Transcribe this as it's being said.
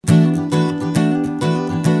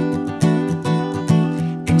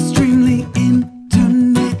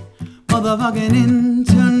motherfucking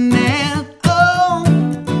internet. Oh,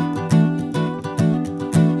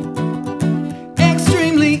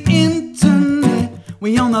 extremely internet.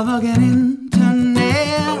 We on the fucking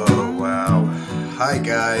internet. Oh, wow. Hi,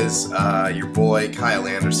 guys. Your boy, Kyle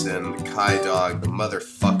Anderson, the Kai Dog, the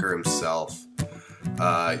motherfucker himself.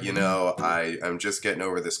 I'm just getting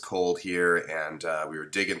over this cold here, and we were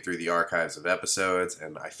digging through the archives of episodes,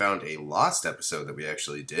 and I found a lost episode that we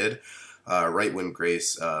actually did right when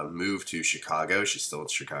Grace moved to Chicago. She's still in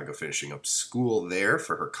Chicago finishing up school there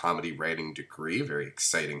for her comedy writing degree. Very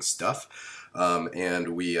exciting stuff.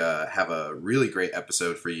 And we have a really great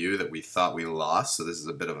episode for you that we thought we lost, so this is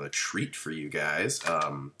a bit of a treat for you guys.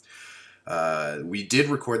 We did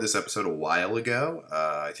record this episode a while ago,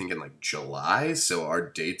 I think in like July, so our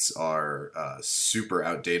dates are super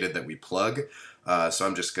outdated that we plug. So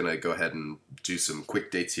I'm just going to go ahead and do some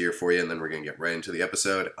quick dates here for you, and then we're going to get right into the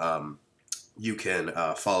episode. You can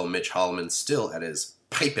follow Mitch Holloman still at his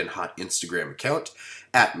pipin' hot Instagram account,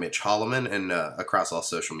 at Mitch Holloman, and across all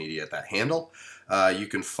social media at that handle. You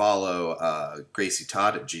can follow Gracie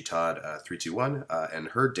Todd at gtodd321 and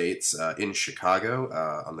her dates in Chicago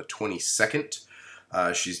on the 22nd.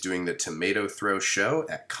 She's doing the Tomato Throw show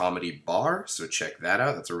at Comedy Bar, so check that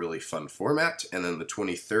out. That's a really fun format. And then the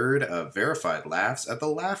 23rd, Verified Laughs at the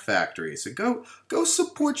Laugh Factory. So go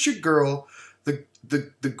support your girl, the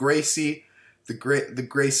Gracie. The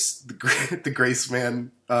Grace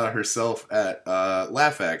man herself at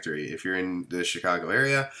Laugh Factory. If you're in the Chicago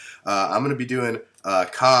area, I'm gonna be doing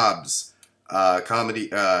Cobb's comedy.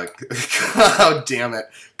 Oh damn it,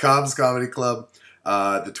 Cobb's Comedy Club.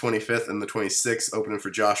 The 25th and the 26th, opening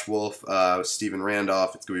for Josh Wolf, Stephen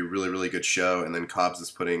Randolph. It's gonna be a really, really good show. And then Cobb's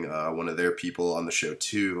is putting one of their people on the show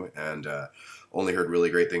too, and only heard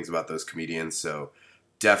really great things about those comedians. So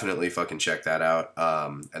definitely fucking check that out.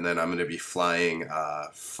 And then I'm going to be flying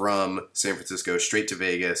from San Francisco straight to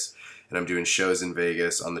Vegas, and I'm doing shows in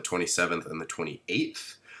Vegas on the 27th and the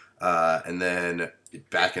 28th. And then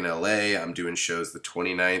back in LA, I'm doing shows the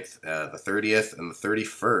 29th, the 30th, and the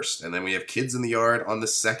 31st. And then we have Kids in the Yard on the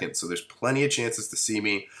 2nd. So there's plenty of chances to see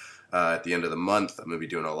me at the end of the month. I'm going to be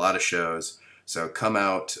doing a lot of shows. So come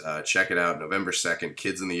out, check it out. November 2nd,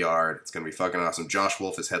 Kids in the Yard. It's going to be fucking awesome. Josh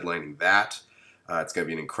Wolf is headlining that. It's going to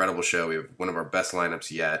be an incredible show. We have one of our best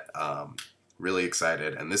lineups yet. Really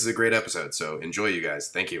excited. And this is a great episode, so enjoy, you guys.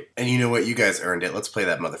 Thank you. And you know what? You guys earned it. Let's play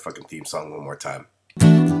that motherfucking theme song one more time.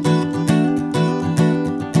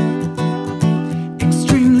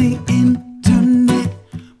 Extremely internet,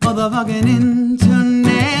 motherfucking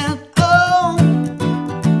internet. Oh,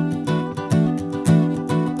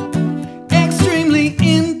 extremely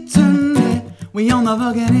internet. We on the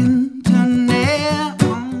fucking internet.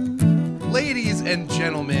 Ladies and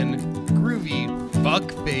gentlemen, groovy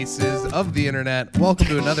fuck faces of the internet, welcome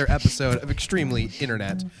to another episode of Extremely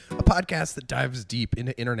Internet, a podcast that dives deep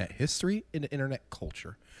into internet history, into internet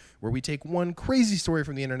culture, where we take one crazy story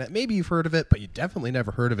from the internet. Maybe you've heard of it, but you definitely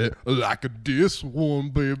never heard of it, like this one,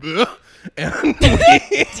 baby. And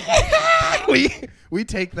we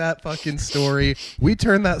take that fucking story, we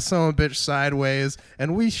turn that son of a bitch sideways,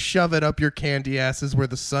 and we shove it up your candy asses where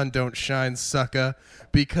the sun don't shine, sucka.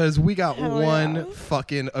 Because we got one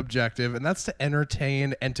fucking objective, and that's to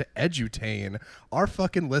entertain and to edutain our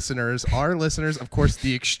fucking listeners. Our listeners, of course,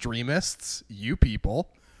 the extremists, you people.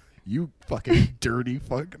 You fucking dirty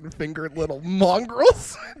fucking fingered little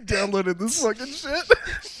mongrels downloaded this fucking shit.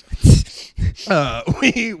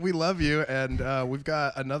 We love you, and we've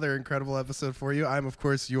got another incredible episode for you. I'm, of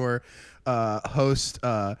course, your host,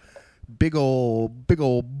 big ol'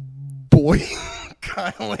 boy,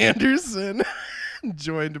 Kyle Anderson.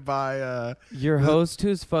 Joined by your host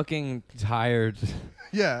who's fucking tired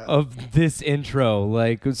yeah of this intro,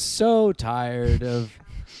 like so tired of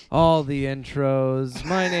all the intros.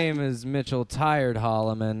 My name is Mitchell Tired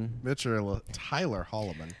Holloman. Tyler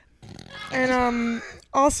Holloman. And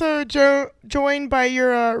also joined by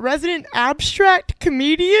your resident abstract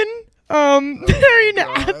comedian. Very an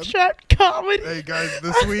abstract comedy. Hey guys,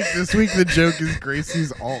 this week the joke is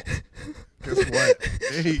Gracie's alt. Guess what?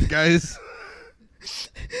 Hey guys.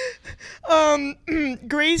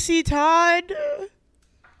 Gracie Todd.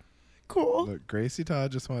 Cool. Look, Gracie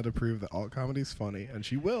Todd just wanted to prove that alt comedy's funny, and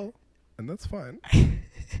she will, and that's fine.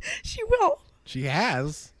 She will. She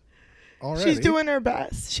has already. She's doing her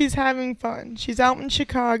best. She's having fun. She's out in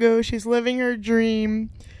Chicago. She's living her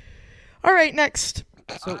dream. All right, next.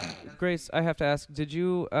 So, Grace, I have to ask, did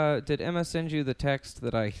Emma send you the text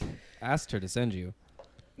that I asked her to send you?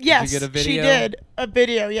 Yes, did you get a video? she did. A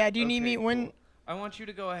video, yeah. Do you need me when... I want you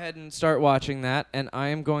to go ahead and start watching that, and I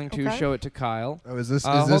am going to Okay. show it to Kyle. Oh, is this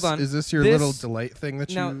hold on. is this your This- little delight thing that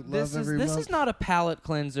Now, you this love is every this month? is not a palate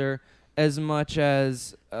cleanser as much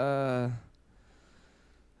as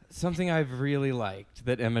something I've really liked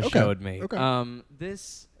that Emma Okay, showed me. okay.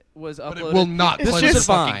 This was But uploaded. it will not It's cleanse just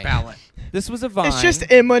your fucking Vine. palate. This was a Vine. It's just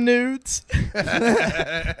Emma nudes.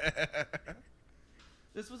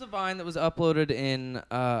 This was a Vine that was uploaded in,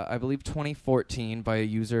 I believe, 2014 by a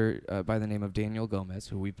user by the name of Daniel Gomez,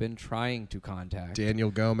 who we've been trying to contact.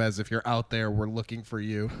 Daniel Gomez, if you're out there, we're looking for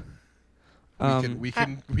you. We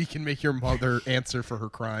can make your mother answer for her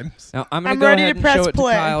crimes. Now I'm I'm gonna go ready ahead to and press show it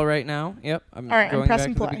play. to Kyle right now. Yep, I'm All right, I'm going back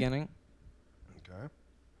pressing to the play. beginning. Okay.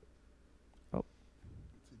 Oh.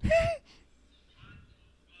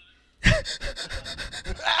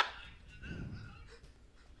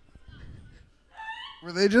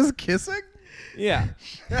 Were they just kissing? Yeah.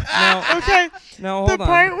 Now, Okay. now The hold on.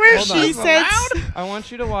 part where Hold she on. says, I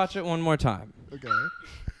want you to watch it one more time. Okay.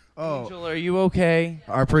 Oh, Angel, are you okay?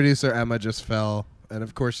 our producer Emma just fell, and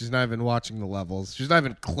of course she's not even watching the levels. She's not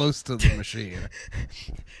even close to the machine.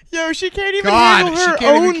 "Yo, she can't even God, handle she her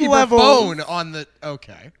can't own even keep level." her phone on the.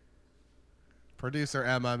 Okay. Producer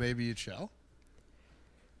Emma, maybe you chill.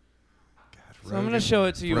 God, So I'm going to show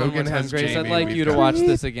it to you one Rogan more time, has Grace. Jamie, I'd like we've you to got- watch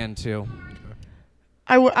this again, too.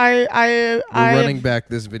 We're running back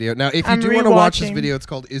this video now. If you I'm do want to watch this rewatching. video, it's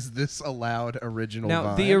called "Is This Allowed?" Original. Now,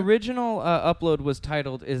 Vine. the original upload was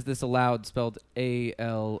titled "Is This Allowed?" spelled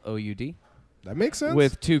ALOUD That makes sense.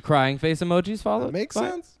 with 2 crying face emojis followed. that makes by-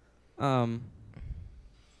 sense.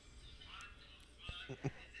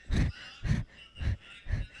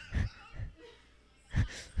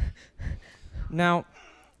 Now,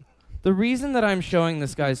 the reason that I'm showing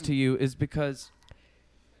this, guys, to you is because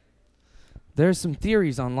there's some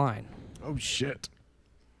theories online. Oh shit.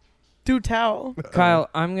 Do tell. Kyle,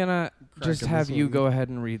 I'm going to just Cracking have this you one. go ahead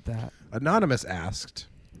and read that. Anonymous asked,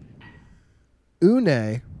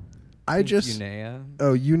 Une, I just Unea.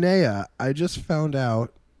 Unea, I just found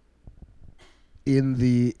out in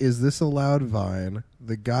the "Is This Allowed?" Vine,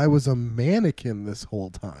 the guy was a mannequin this whole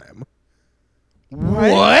time.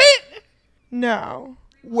 What? No.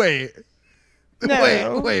 Wait.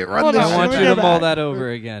 No. Wait, run Hold this on, I shit want let you me to go mull back. that over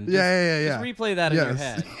again. Yeah. Just replay that in your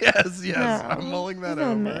head. Yes. No. I'm mulling that He's not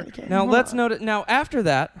a over. mannequin. Now, Hold let's on. note it. Now, after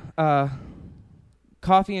that,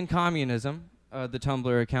 Coffee and Communism, the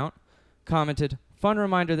Tumblr account, commented, "Fun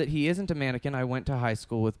reminder that he isn't a mannequin. I went to high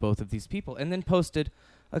school with both of these people," and then posted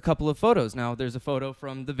a couple of photos. Now, there's a photo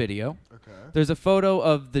from the video. Okay. There's a photo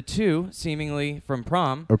of the two, seemingly from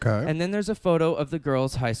prom. Okay. And then there's a photo of the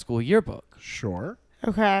girl's high school yearbook. Sure.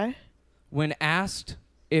 Okay. When asked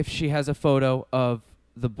if she has a photo of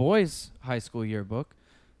the boy's high school yearbook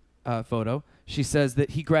photo, she says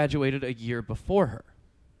that he graduated a year before her.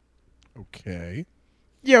 Okay.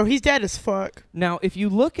 Yo, he's dead as fuck. Now, if you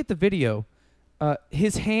look at the video,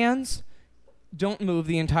 his hands don't move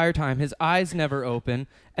the entire time. His eyes never open.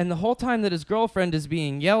 And the whole time that his girlfriend is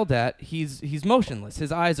being yelled at, he's motionless. His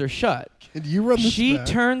eyes are shut. Can you run this She back?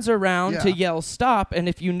 turns around to Yeah. yell stop, and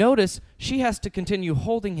if you notice, she has to continue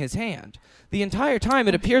holding his hand. The entire time,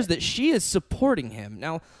 it appears that she is supporting him.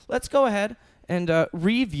 Now, let's go ahead and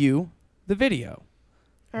review the video.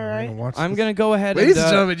 All right. I'm going to go ahead Ladies and...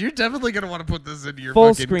 and gentlemen, you're definitely gonna want to put this into your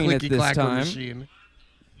full fucking screen at clicky this clacker time. machine.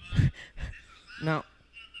 Now...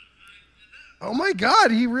 Oh my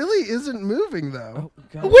God, he really isn't moving though. Oh,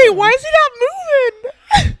 God. Wait, why is he not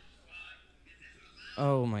moving?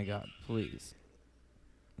 Oh, my God, please.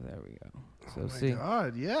 There we go. So, Oh my see...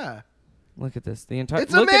 God, yeah. Look at this. The entire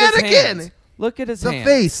It's a look at his mannequin! hands. Look at his The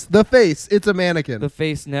hands. face. It's a mannequin. The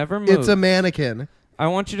face never moves. It's a mannequin. I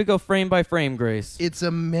want you to go frame by frame, Grace. It's a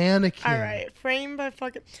mannequin. All right, frame by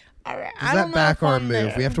fucking. All right, Does I that don't know back if arm I'm move?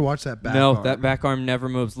 there. We have to watch that back no, arm. that back arm never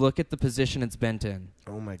moves. Look at the position it's bent in.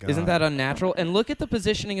 Oh my God. Isn't that unnatural? And look at the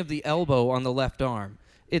positioning of the elbow on the left arm.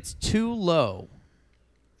 It's too low.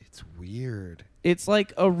 It's weird. It's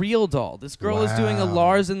like a real doll. This girl is doing a Wow.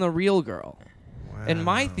 Lars and the real girl. Wow. And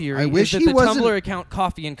my theory I is wish that he the wasn't- Tumblr account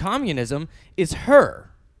Coffee and Communism is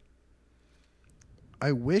her.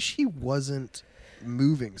 I wish he wasn't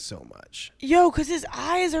moving so much. Yo, because his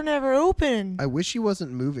eyes are never open. I wish he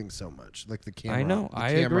wasn't moving so much. Like the camera. I know. The I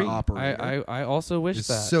camera agree. Operator I also wish is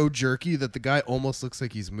that. so jerky that the guy almost looks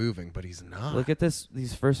like he's moving, but he's not. Look at this.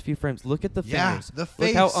 These first few frames. Look at the Yeah, fingers. the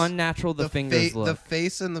Look how face. unnatural the fingers look. The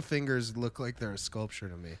face and the fingers look like they're a sculpture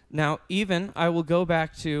to me. Now, even I will go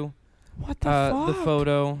back to What the fuck? the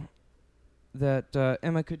photo that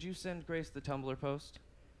Emma. Could you send Grace the Tumblr post?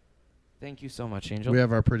 Thank you so much, Angel. We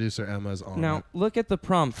have our producer Emma's on Now it. look at the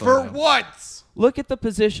prom For photo. what? Look at the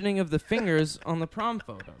positioning of the fingers on the prom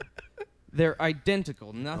photo. They're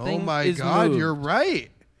identical. Nothing Oh my is god, moved. you're right.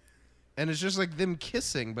 And it's just like them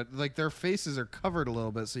kissing, but like their faces are covered a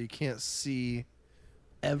little bit so you can't see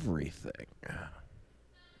everything.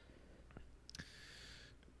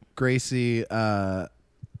 Gracie, I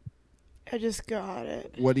just got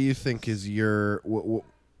it. what do you think is your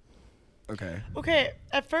okay. Okay,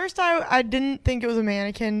 at first I didn't think it was a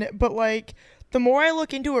mannequin, but like the more I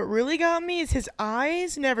look into it, really got me is his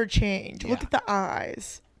eyes never change. Look Yeah. at the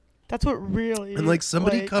eyes. That's what really. And like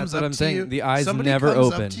somebody comes That's what up I'm to saying. you, The eyes somebody never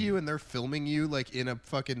comes open. up to you and they're filming you like in a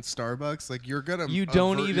fucking Starbucks. Like you're gonna. You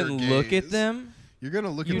don't avert even your look at gaze. them. You're gonna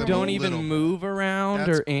look at You them. don't a even little move bit. around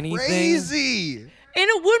That's or anything. Crazy. And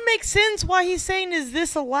it would make sense why he's saying, "Is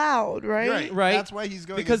this allowed?" Right? Right. That's why he's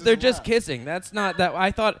going. Because "Is they're this just allowed?" kissing. That's not that.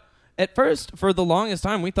 I thought at first, for the longest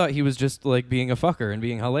time, we thought he was just like being a fucker and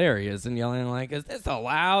being hilarious and yelling like, "Is this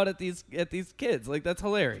allowed at these kids?" Like that's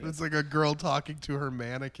hilarious. It's like a girl talking to her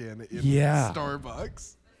mannequin in Yeah.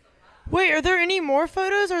 Starbucks. Wait, are there any more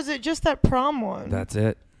photos, or is it just that prom one? That's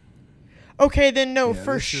it. Okay, then no, Yeah,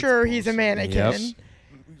 for this shit's sure he's a bullshit. mannequin. Yep.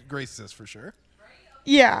 Grace says for sure.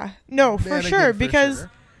 Yeah, no, for Mannequin sure, for because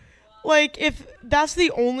sure. like if that's the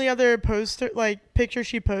only other poster, like picture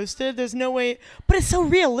she posted, there's no way. But it's so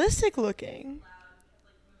realistic looking.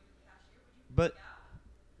 But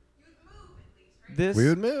this We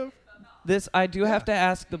would move. this I do have to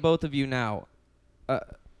ask the both of you now.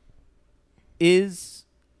 Is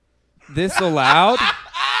this allowed?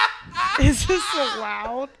 Is this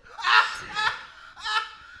allowed?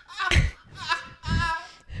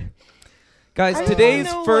 Guys, I today's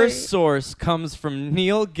don't know, first like- source comes from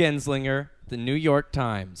Neil Genslinger, the New York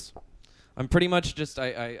Times. I'm pretty much just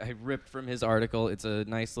I ripped from his article. It's a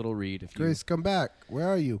nice little read if you Grace, come back. Where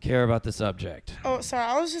are you? care about the subject. Oh,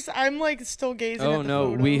 sorry. I'm like still gazing. Oh at the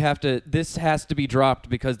no, photo. we have to. This has to be dropped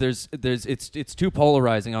because it's too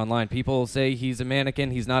polarizing online. People say he's a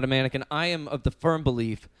mannequin. He's not a mannequin. I am of the firm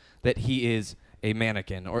belief that he is a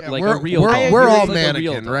mannequin or Yeah, like we're, a real. we're, doll. I we're agree. all He's like a real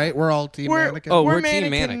mannequin, doll. right? We're all team We're- mannequin. Oh, We're we're team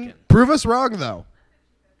mannequin. mannequin. Prove us wrong, though.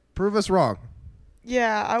 Prove us wrong.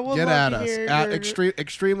 Yeah, I would Get love at to us hear at your-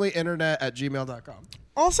 extremelyinternet@gmail.com.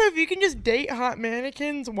 Also, if you can just date hot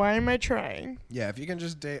mannequins, why am I trying? Yeah, if you can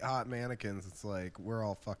just date hot mannequins, it's like we're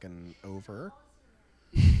all fucking over.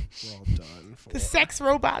 We're all done for. The sex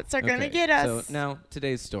robots are gonna Okay, get us. So now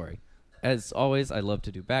today's story. As always, I love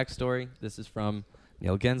to do backstory. This is from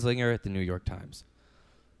Neil Genslinger at the New York Times.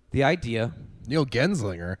 The idea. Neil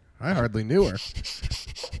Genslinger. I hardly knew her.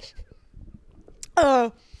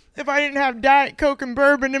 If I didn't have Diet Coke and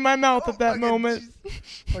bourbon in my mouth at that Fucking- moment.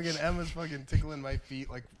 she's- Fucking Emma's fucking tickling my feet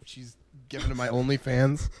like she's giving to my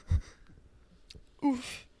OnlyFans.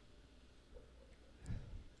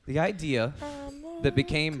 The idea that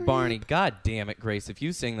became Barney. God damn it, Grace! If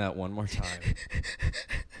you sing that one more time,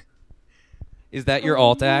 is that your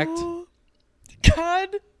alt act?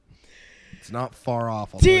 God. It's not far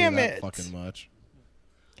off. I'll Damn tell you that it. fucking much.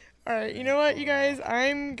 All right, you know what, you guys?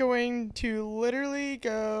 I'm going to literally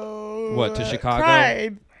go. What, to Chicago?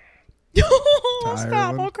 Cry. Stop!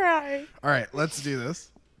 Ireland? I'll cry. All right, let's do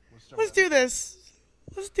this. Let's do this.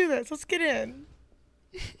 Let's do this. Let's get in.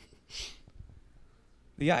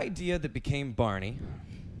 The idea that became Barney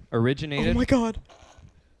Oh originated my God.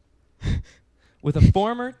 with a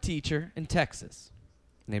former teacher in Texas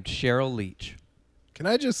named Cheryl Leach. Can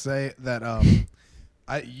I just say that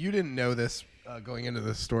you didn't know this going into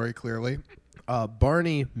this story clearly.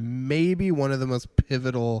 Barney may be one of the most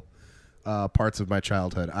pivotal parts of my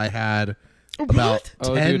childhood. I had about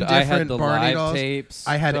What? 10 dude, different I had the Barney live dolls. tapes.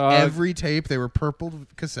 I had dog. every tape. They were purple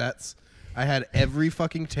cassettes. I had every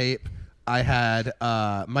fucking tape. I had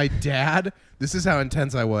my dad. This is how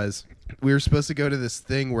intense I was. We were supposed to go to this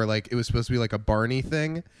thing where like it was supposed to be like a Barney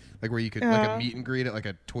thing, like where you could like a meet and greet at like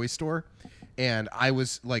a toy store. And I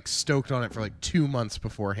was like stoked on it for like 2 months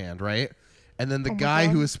beforehand, right? And then the my guy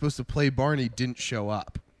God. who was supposed to play Barney didn't show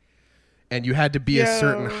up. And you had to be a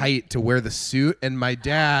certain Yo. height to wear the suit. And my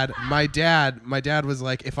dad was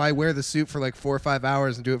like, if I wear the suit for like 4 or 5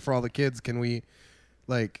 hours and do it for all the kids,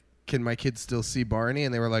 can my kids still see Barney?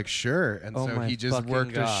 And they were like, sure. And Oh so my he just fucking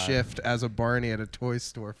worked a God. shift as a Barney at a toy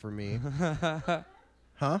store for me.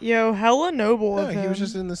 Huh? Yo, hella noble No, of him. he was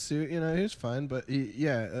just in the suit, he was fine. But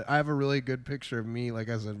yeah, I have a really good picture of me, like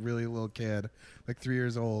as a really little kid, like 3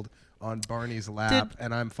 years old, on Barney's lap,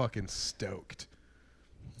 and I'm fucking stoked.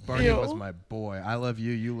 Barney Ew. was my boy. I love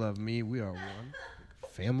you, you love me. We are one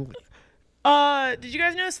family. Did you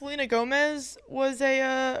guys know Selena Gomez was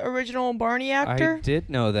a original Barney actor? I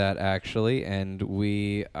did know that actually, and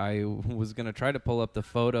I was gonna try to pull up the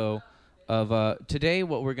photo of today.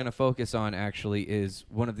 What we're gonna focus on actually is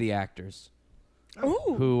one of the actors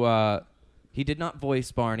Ooh. who He did not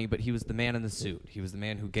voice Barney, but he was the man in the suit. He was the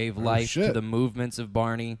man who gave life to shit. the movements of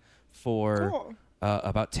Barney for Cool.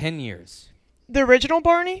 about 10 years. The original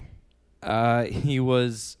Barney? He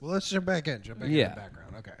was... Well, let's jump back in. In Yeah. the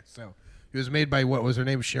background. Okay, so he was made by, what was her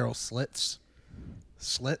name? Cheryl Slits?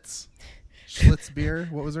 Schlitz beer?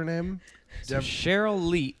 What was her name? Cheryl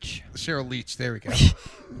Leach Cheryl Leach. There we go.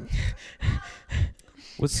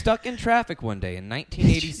 was stuck in traffic one day in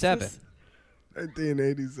 1987.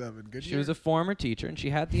 1987. Good She was a former teacher, and she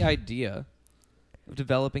had the idea of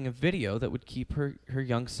developing a video that would keep her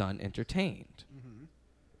young son entertained.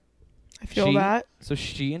 I feel that. So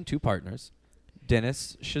she and two partners,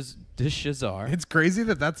 Dennis Shazar. It's crazy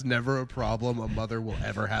that that's never a problem a mother will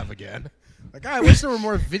ever have again. Like, I wish there were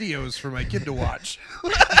more videos for my kid to watch.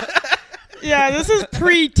 Yeah, this is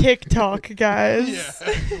pre-TikTok, guys.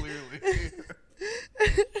 Clearly.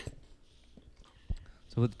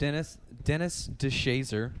 So with Dennis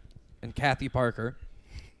DeShazer and Kathy Parker,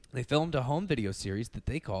 they filmed a home video series that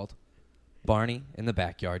they called Barney and the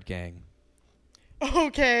Backyard Gang.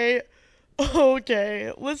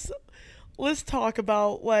 Okay. Let's talk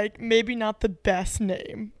about, like, maybe not the best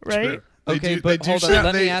name, right? True. They Okay, do- but they do hold on, sound-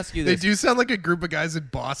 let me they- ask you They this. do sound like a group of guys in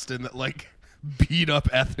Boston that, like, beat up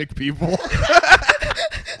ethnic people.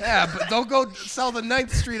 Yeah, but don't go sell the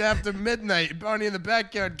 9th Street after midnight. Barney and the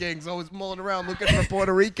Backyard Gang's always mulling around looking for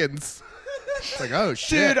Puerto Ricans. It's like, oh,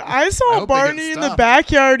 shit. Dude, I I saw hope they get Barney and the stopped.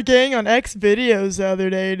 Backyard Gang on X videos the other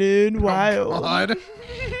day, dude. Wild. Oh, God.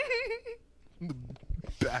 The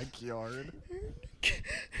backyard.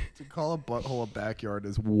 To call a butthole a backyard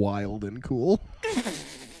is wild and cool.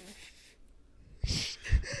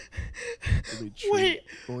 Wait.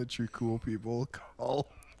 Only true cool people call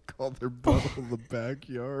their butthole the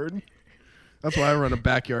backyard. That's why I run a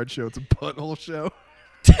backyard show. It's a butthole show.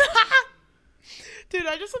 Dude,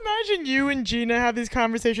 I just imagine you and Gina have these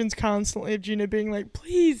conversations constantly of Gina being like,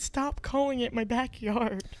 please stop calling it my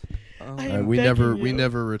backyard. I am we begging we you."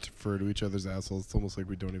 never refer to each other's assholes. It's almost like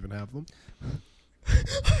we don't even have them.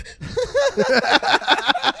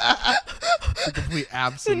 The complete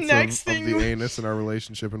absence next of thing the we- anus in our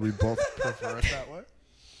relationship, and we both prefer it that way.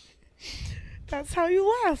 That's how you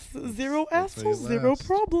last. Zero That's how you assholes, zero last.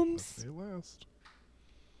 problems. They last.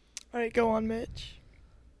 All right, go on, Mitch.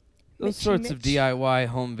 Those Mitchy sorts of Mitch. DIY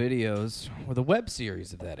home videos were the web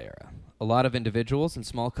series of that era. A lot of individuals and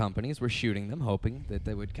small companies were shooting them, hoping that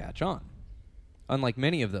they would catch on. Unlike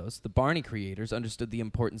many of those, the Barney creators understood the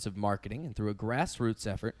importance of marketing, and through a grassroots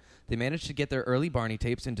effort, they managed to get their early Barney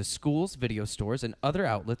tapes into schools, video stores, and other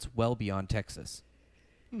outlets well beyond Texas.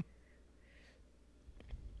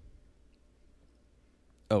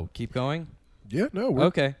 Oh, keep going? Yeah, no, we're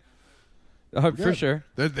Okay. For good. sure.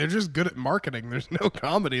 They're just good at marketing. There's no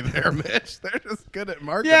comedy there, Mitch. They're just good at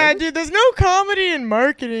marketing. Yeah, dude, there's no comedy in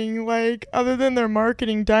marketing, like, other than their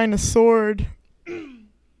marketing dinosaur.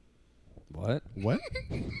 What? What?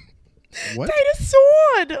 What?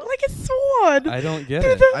 Dinosaur! Like a sword! I don't get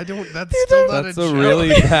Dude, it. the- I don't. That's Dude, still not That's a a joke. really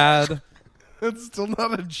bad... That's still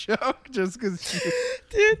not a joke. Just because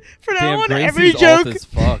Dude, for now Damn, on, Gracie's every alt joke. as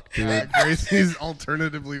fuck, dude. Gracie's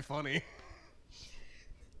alternatively funny.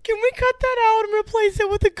 Can we cut that out and replace it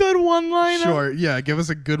with a good one-liner? Sure. Yeah. Give us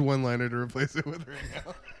a good one-liner to replace it with right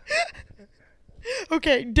now.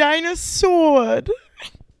 Okay, dinosaur.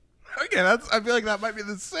 Okay. I feel like that might be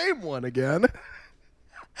the same one again.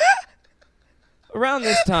 Around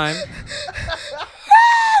this time,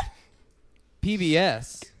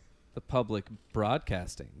 PBS, the public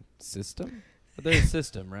broadcasting system, there's a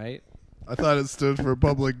system, right? I thought it stood for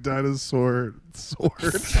Public Dinosaur Sword.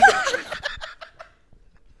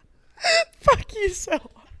 Fuck you so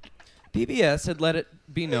much. PBS had let it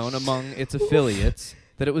be known among its affiliates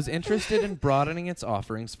that it was interested in broadening its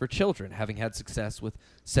offerings for children, having had success with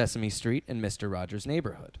Sesame Street and Mr. Rogers'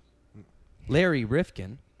 Neighborhood. Larry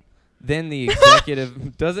Rifkin, then the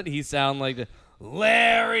executive... Doesn't he sound like...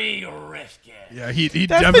 Larry Rifkin. Yeah, he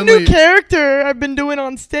That's the definitely. new character I've been doing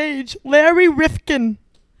on stage. Larry Rifkin.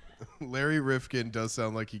 Larry Rifkin does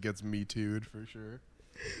sound like he gets Me Too'd for sure.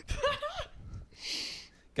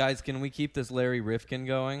 Guys, can we keep this Larry Rifkin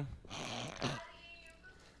going?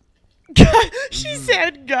 She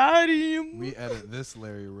said got him. We edit this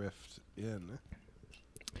Larry Rift in.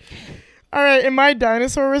 All right, and my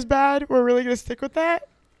dinosaur was bad. We're really going to stick with that?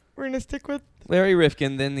 We're going to stick with... Larry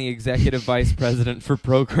Rifkin, then the executive vice president for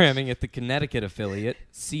programming at the Connecticut affiliate,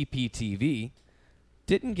 CPTV,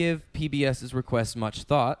 didn't give PBS's request much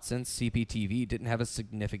thought since CPTV didn't have a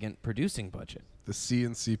significant producing budget. The C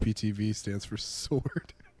in CPTV stands for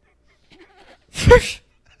sword.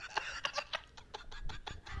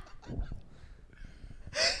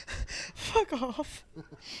 Fuck off.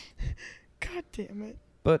 God damn it.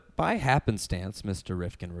 But by happenstance, Mr.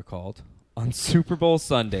 Rifkin recalled, on Super Bowl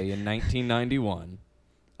Sunday in 1991,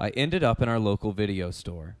 I ended up in our local video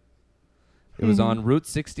store. It was on Route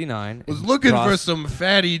 69. I was looking for across- some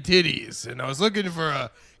fatty titties, and I was looking for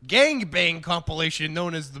a gangbang compilation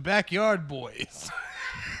known as the Backyard Boys.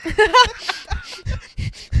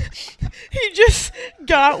 He just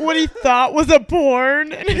got what he thought was a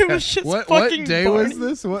porn, and it was just What fucking day Barney. was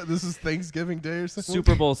this? What, this is Thanksgiving Day or something?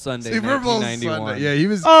 Super Bowl Sunday, Super Bowl 1991. Sunday. Yeah, he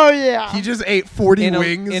was. Oh, yeah. He just ate 40 in a,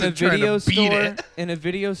 wings in a and tried video to beat store. it. In a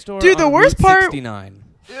video store. Dude, the on worst Route part- 69.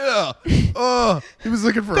 Yeah. Oh, he was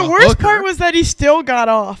looking for The a worst hooker. part was that he still got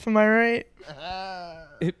off. Am I right?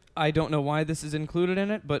 I don't know why this is included in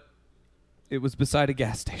it, but it was beside a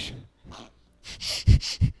gas station.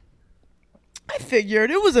 I figured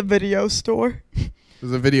it was a video store. It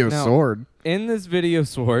was a video Now- sword. In this video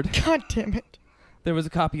sword, God damn it. there was a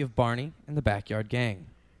copy of Barney and the Backyard Gang.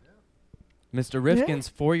 Mr. Rifkin's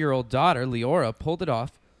 4-year-old daughter, Leora, pulled it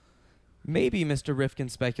off. Maybe Mr. Rifkin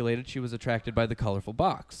speculated she was attracted by the colorful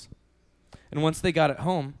box. And once they got it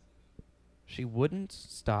home, she wouldn't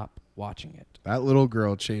stop watching it. That little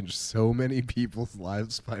girl changed so many people's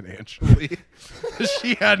lives financially.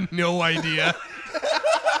 She had no idea.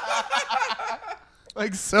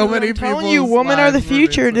 Like so Dude, many I'm people. telling you, women are the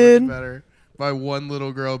future, dude. Better by one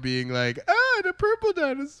little girl being like, the purple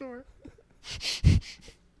dinosaur.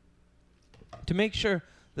 To make sure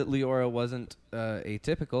that Leora wasn't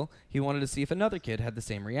atypical, he wanted to see if another kid had the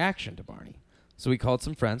same reaction to Barney. So he called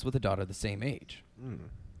some friends with a daughter the same age.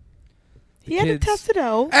 He had to kids- test it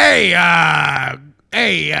out. Hey,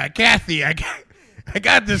 Kathy, I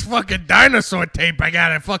got this fucking dinosaur tape. I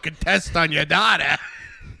gotta fucking test on your daughter.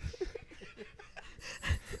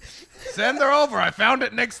 Send her over. I found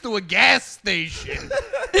it next to a gas station.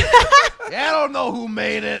 Yeah, I don't know who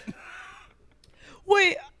made it.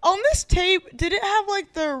 Wait, on this tape, did it have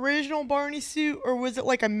like the original Barney suit, or was it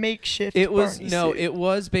like a makeshift It was Barney no, suit? it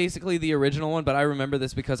was basically the original one, but I remember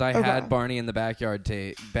this because I Okay. had Barney in the Backyard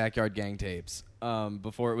Gang tapes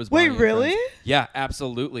before it was. Wait, Barney and really? Friends. Yeah,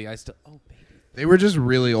 absolutely. Oh, baby. They were just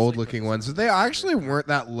really old looking ones. They actually weren't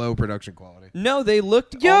that low production quality. No, they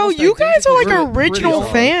looked. Yo, almost you guys are like identical. Pretty original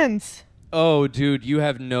solid. fans. Oh, dude, you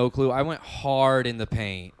have no clue. I went hard in the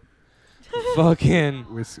paint. Fucking.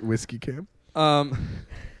 Whiskey Cam?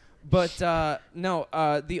 But no,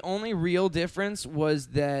 the only real difference was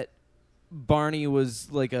that Barney was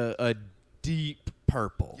like a deep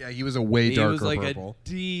purple. Yeah, he was a way darker He was like purple. a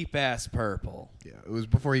deep ass purple. Yeah, it was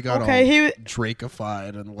before he got Okay, all he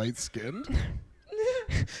Drakified and light skinned.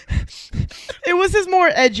 it was his more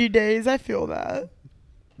edgy days. I feel that.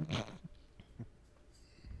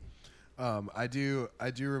 I do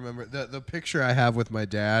remember the picture I have with my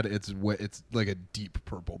dad. It's like a deep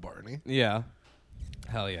purple Barney. Yeah.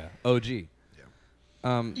 Hell yeah. OG.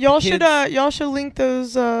 Yeah. Y'all should link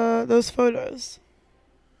those photos.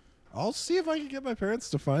 I'll see if I can get my parents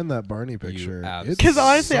to find that Barney picture. absolutely- Because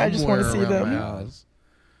honestly, I just wanna somewhere see around them. my house.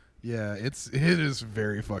 Yeah, it is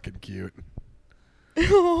very fucking cute.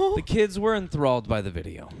 The kids were enthralled by the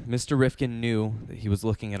video. Mr. Rifkin knew that he was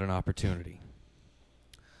looking at an opportunity.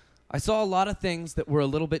 I saw a lot of things that were a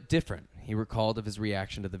little bit different, he recalled of his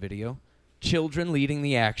reaction to the video. Children leading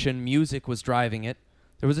the action, music was driving it.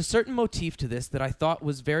 There was a certain motif to this that I thought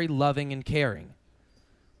was very loving and caring.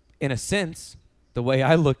 In a sense, the way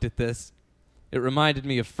I looked at this, it reminded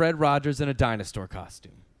me of Fred Rogers in a dinosaur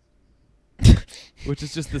costume. Which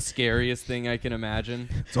is just the scariest thing I can imagine.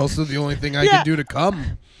 It's also the only thing I Yeah. can do to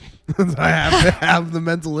come. I have to have the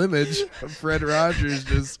mental image of Fred Rogers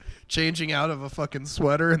just changing out of a fucking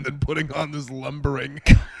sweater and then putting on this lumbering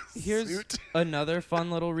Here's suit. another fun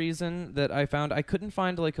little reason that I found. I couldn't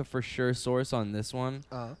find like a for sure source on this one,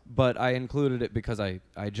 but I included it because I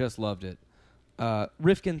just loved it.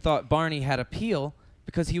 Rifkin thought Barney had appeal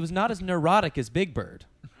because he was not as neurotic as Big Bird.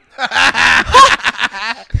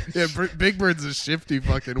 Yeah, Big Bird's a shifty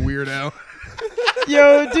fucking weirdo.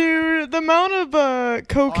 Yo, dude, the amount of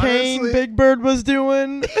cocaine Honestly- Big Bird was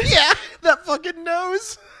doing. Yeah, that fucking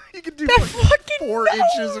nose. You can do That fucking fucking 4 nose.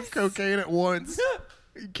 inches of cocaine at once.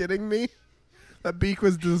 Are you kidding me? That beak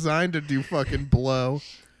was designed to do fucking blow.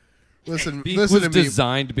 Listen, Beak listen was to me.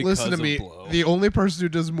 designed because Listen to of me. blow. The only person who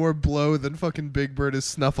does more blow than fucking Big Bird is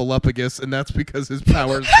Snuffleupagus, and that's because his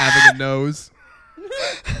power is having a nose.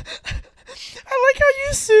 I like how you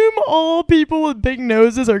assume all people with big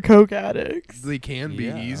noses are coke addicts. They can be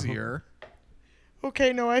Yeah. easier.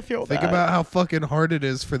 Okay, no, I feel Think that. about how fucking hard it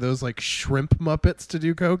is for those like shrimp muppets to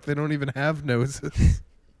do coke. They don't even have noses.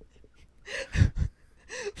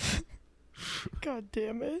 God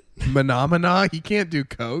damn it. Phenomena, he can't do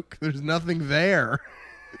coke. There's nothing there.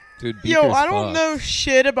 Dude, Yo, Beaker's I don't fucked. know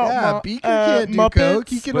shit about Yeah, Beaker can't do Muppets. coke.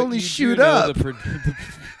 He can But only you do shoot know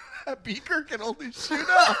up. Beaker can only shoot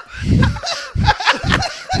up.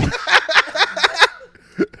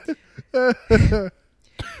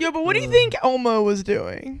 Yo, but what do you think Elmo was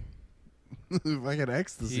doing? Fucking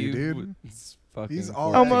ecstasy, dude. He's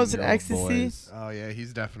all Elmo's an 14-year-old ecstasy? boys. Oh yeah,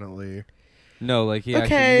 he's definitely No, like he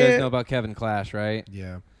actually. Okay. You guys know about Kevin Clash, right?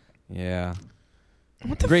 yeah. Yeah.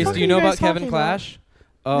 What the Grace, fuck do are you know guys about Kevin talking Clash?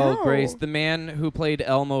 Oh, No. Grace, the man who played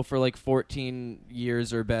Elmo for like 14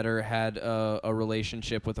 years or better had a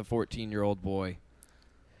relationship with a 14-year-old boy.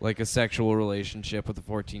 Like a sexual relationship with a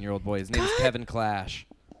 14-year-old boy. His name is God. Kevin Clash.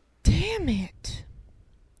 Damn it.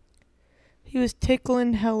 He was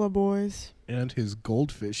tickling hella boys. And his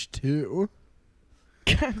goldfish too.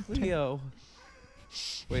 God damn. Leo.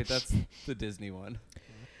 Wait, that's the Disney one.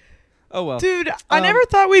 Oh, well. Dude, I never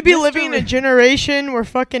thought we'd be Mr. living in a generation where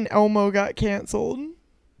fucking Elmo got canceled.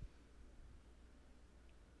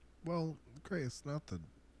 Well, Grace, not the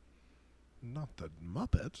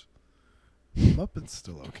Muppet. Muppet's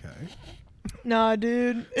still okay. Nah,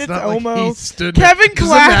 dude. It's not Elmo. Like he stood Kevin just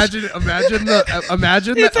Clash. imagine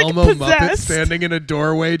the He's, like, Elmo Muppet possessed. standing in a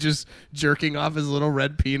doorway, just jerking off his little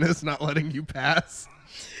red penis, not letting you pass.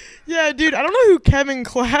 Yeah, dude, I don't know who Kevin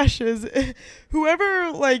Clash is.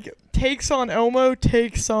 Whoever, like, takes on Elmo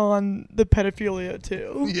takes on the pedophilia,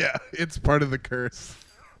 too. Yeah, it's part of the curse.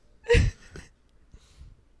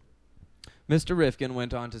 Mr. Rifkin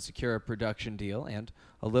went on to secure a production deal, and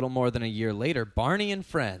a little more than a year later, Barney and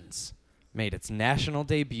Friends made its national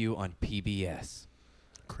debut on PBS.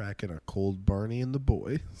 Cracking a cold Barney and the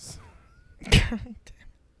boys.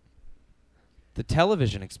 The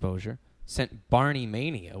television exposure sent Barney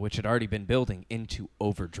Mania, which had already been building, into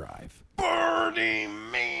overdrive. Barney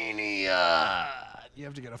Mania! You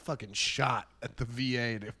have to get a fucking shot at the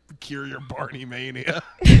VA to cure your Barney Mania.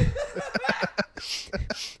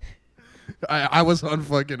 I was on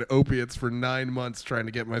fucking opiates for 9 months trying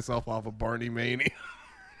to get myself off of Barney Mania.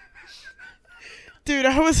 Dude,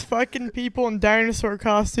 I was fucking people in dinosaur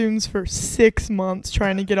costumes for 6 months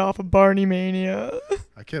trying to get off of Barney Mania.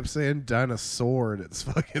 I kept saying dinosaur, and it's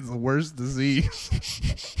fucking the worst disease.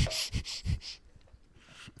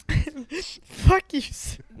 Fuck you.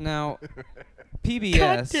 Now, God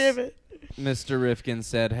PBS, damn it. Mr. Rifkin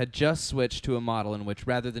said, had just switched to a model in which,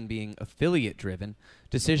 rather than being affiliate-driven,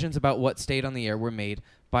 decisions about what stayed on the air were made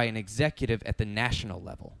by an executive at the national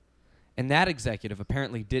level. And that executive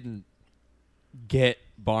apparently didn't get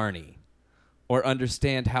Barney or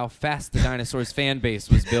understand how fast the dinosaurs fan base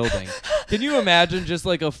was building. Can you imagine just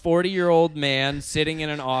like a 40-year-old man sitting in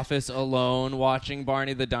an office alone watching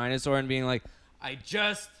Barney the dinosaur and being like,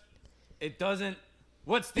 it doesn't,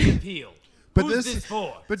 what's the appeal? But Who's this- this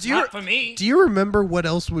for? But It's do you not for me. Do you remember what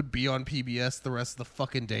else would be on PBS the rest of the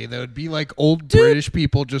fucking day? That would be like old British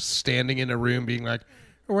people just standing in a room being like,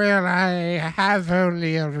 "Well, I have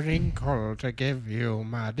only a wrinkle to give you,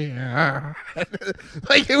 my dear."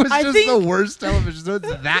 Like it was I just think- the worst television. So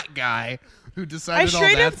it's that guy who I decided all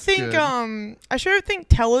straight up that's think good. I straight up think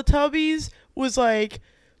Teletubbies was like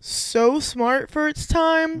so smart for its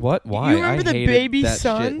time. What? Why? You remember I the hated baby that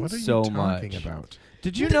son? shit What are you so talking much. about?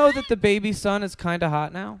 Did you know that the baby son is kind of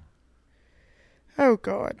hot now? Oh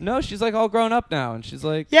god. No, she's like all grown up now, and she's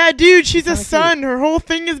like, Yeah, dude, she's a kinda son. Her whole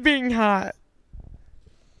thing is being hot.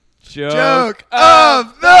 Joke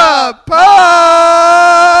of the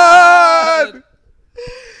pod.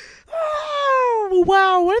 Oh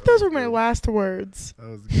wow! What if those were my last words? That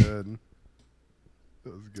was good.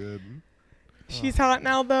 That was good. She's hot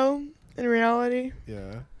now, though. In reality,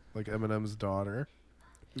 Yeah, like Eminem's daughter.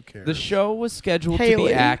 Who cares? The show was scheduled to Haley.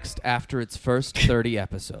 be axed after its first 30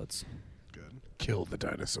 episodes. Good. Kill the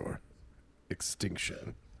dinosaur.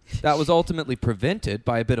 Extinction. That was ultimately prevented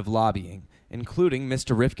by a bit of lobbying, including,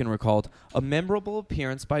 Mr. Rifkin recalled, a memorable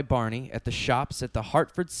appearance by Barney at the shops at the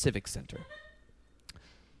Hartford Civic Center.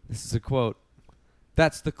 This is a quote.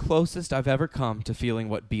 "That's the closest I've ever come to feeling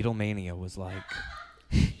what Beatlemania was like."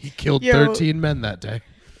 He killed Yo. 13 men that day.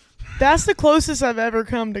 that's the closest I've ever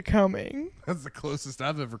come to coming. That's the closest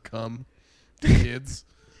I've ever come to kids.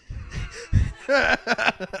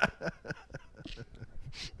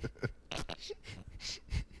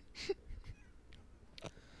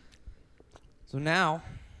 So now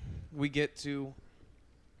we get to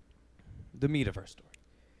the meat of our story.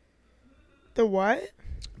 The what?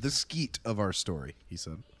 The skeet of our story, he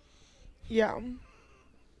said. Yeah.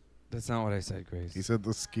 That's not what I said, Grace. He said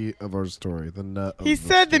the skeet of our story, the nut of He the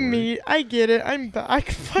said the story. meat. I get it. I'm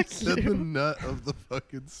back. Fuck He said the you. nut of the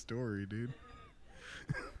fucking story, dude.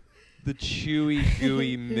 The chewy,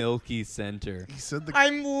 gooey, milky center. He said the.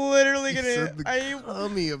 I'm literally He gonna. said the I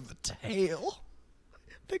cummy of the tail.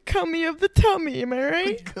 the cummy of the tummy. Am I The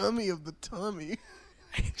right? cummy of the tummy.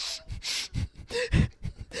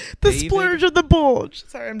 The David- splurge of the bulge.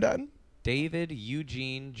 Sorry, I'm done. David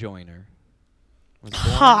Eugene Joyner was born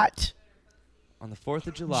Hot. on the 4th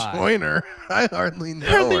of July. Joiner. I hardly know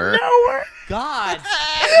Hardly her. know her. God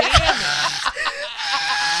damn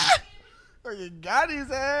Fucking got his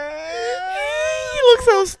ass. He looks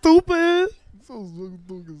so stupid. So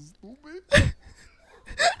fucking stupid.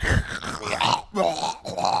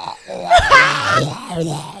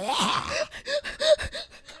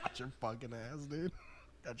 Got your fucking ass, dude.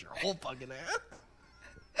 Got your whole fucking ass.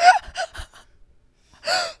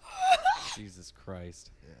 Jesus Christ.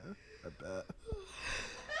 Yeah, I bet.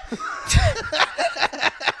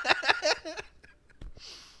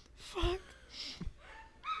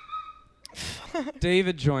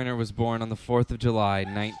 David Joyner was born on the 4th of July,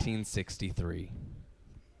 1963.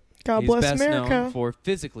 God He's bless best America. known for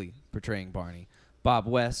physically portraying Barney. Bob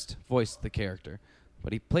West voiced the character,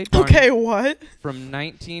 but he played Barney Okay, what? from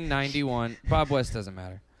 1991. Bob West doesn't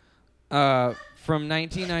matter. From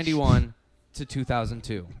 1991 to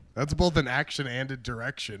 2002. That's both an action and a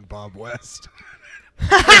direction, Bob West.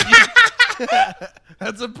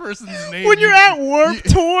 That's a person's name. When you're at Warp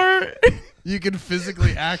Tour, You can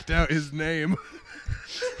physically act out his name.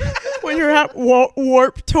 when you're at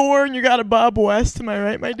Warp Tour and you got a Bob West, am I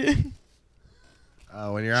right, my dude?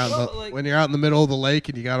 When you're out, Well, like- when you're out in the middle of the lake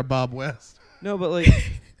and you got a Bob West. No, but like,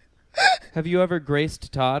 have you ever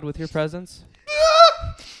graced Todd with your presence?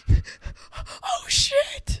 Oh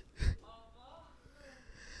shit!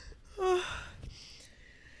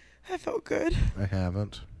 That felt good. I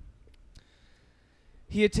haven't.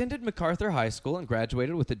 He attended MacArthur High School and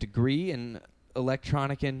graduated with a degree in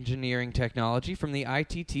electronic engineering technology from the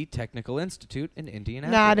ITT Technical Institute in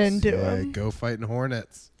Indianapolis. Not into Yeah, him. go fighting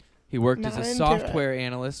hornets. He worked as Not a into software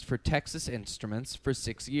analyst for Texas Instruments for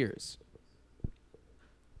 6 years.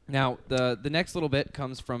 Now, the next little bit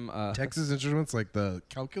comes from Texas Instruments, like the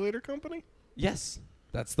calculator company. Yes,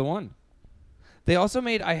 that's the one. They also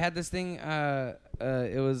made. I had this thing.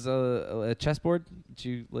 It was a chessboard that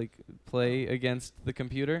you like play against the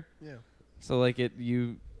computer. Yeah, So like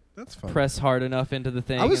you that's fun. press hard enough into the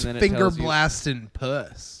thing. I was and then it finger tells you- blasting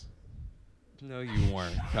puss. No, you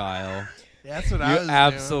weren't, Kyle. That's what You I was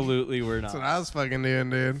absolutely were doing. not. That's what I was fucking doing,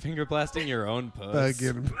 dude. Finger blasting your own puss.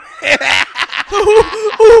 Fucking.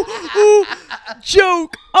 Ooh,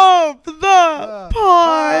 joke of the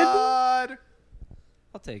pod.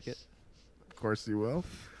 I'll take it. Of course you will.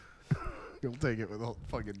 You'll take it with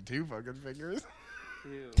fucking 2 fucking fingers.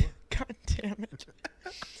 God damn it.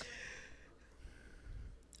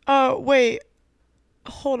 Wait.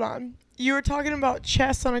 Hold on. You were talking about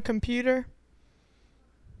chess on a computer?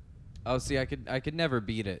 Oh, see, I could never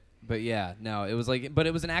beat it. But yeah, no, it was like, but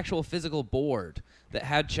it was an actual physical board that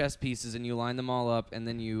had chess pieces, and you line them all up, and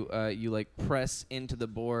then you like press into the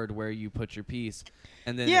board where you put your piece,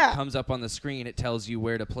 and then Yeah. it comes up on the screen. It tells you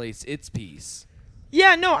where to place its piece.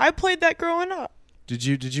 Yeah, no, I played that growing up. Did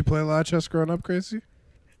you play a lot of chess growing up, Gracie?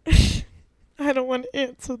 I don't want to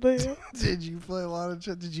answer that. Did you play a lot of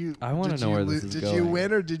chess? Did you? I wanna did know you where this is Did you going.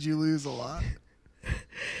 win or did you lose a lot? I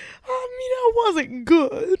mean, I wasn't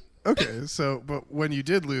good. Okay, so but when you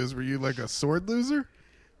did lose, were you like a sword loser?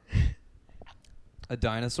 A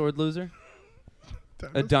dinosaur loser? A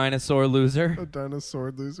Dinos- dinosaur loser? a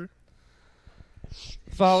dinosaur loser.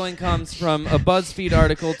 Following comes from a BuzzFeed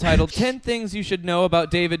article titled 10 Things You Should Know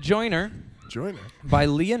About David Joyner Joiner. by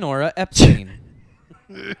Leonora Epstein.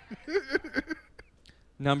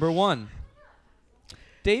 Number 1.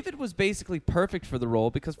 David was basically perfect for the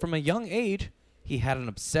role because from a young age, he had an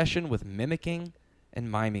obsession with mimicking and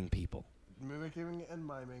miming people. Mimicking and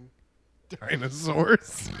miming.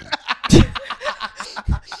 Dinosaurs.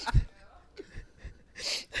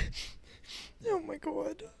 Oh my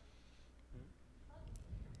god.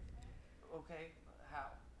 Okay, how?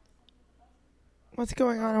 What's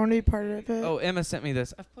going on? I want to be part of it. Oh, Emma sent me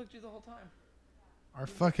this. I've plugged you the whole time. Our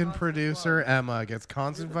fucking producer Emma gets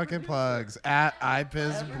constant fucking plugs at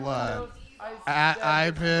IPissBlood. At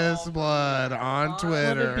IPissBlood on What a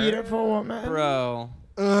Twitter. beautiful woman. Bro.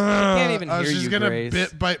 Can't even hear she's you, gonna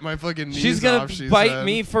Grace. bite my fucking knees She's gonna off, she bite said.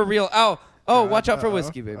 me for real. Ow. Oh, watch out for Uh-oh,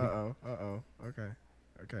 whiskey, baby. Uh-oh.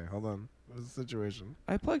 Okay, hold on. What's the situation?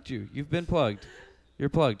 I plugged you. You've been plugged. You're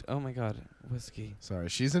plugged. Oh my god. Whiskey. Sorry,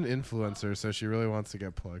 she's an influencer, so she really wants to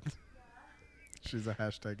get plugged. She's a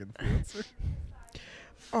hashtag influencer.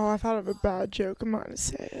 Oh, I thought of a bad joke. I'm not gonna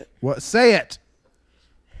say it. What? Say it!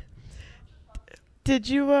 Did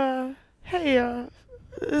you, hey,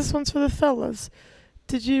 this one's for the fellas.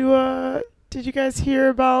 Did you guys hear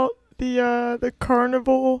about the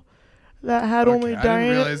carnival that had only I didn't Diana?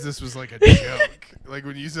 realize this was like a joke. Like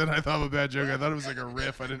when you said I thought of a bad joke, I thought it was like a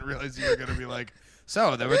riff. I didn't realize you were gonna be like,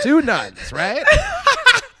 so there were two nuns, right?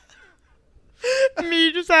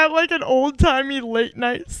 Me just have like an old timey late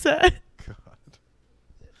night set. God.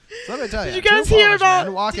 So let me tell Did you, you guys two hear Polish about?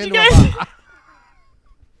 men walk Did into you a guys? bar.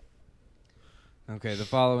 Okay, the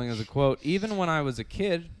following is a quote. Even when I was a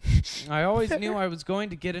kid, I always knew I was going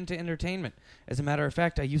to get into entertainment. As a matter of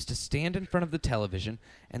fact, I used to stand in front of the television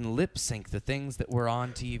and lip sync the things that were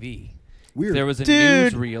on TV. If there was a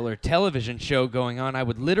Dude. newsreel or television show going on, I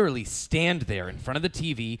would literally stand there in front of the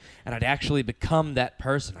TV and I'd actually become that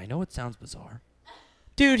person. I know it sounds bizarre.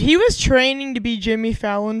 Dude, he was training to be Jimmy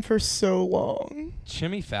Fallon for so long.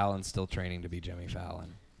 Jimmy Fallon's still training to be Jimmy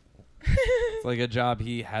Fallon. It's like a job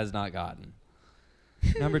he has not gotten.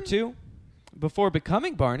 Number 2, before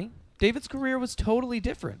becoming Barney, David's career was totally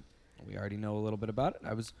different. We already know a little bit about it.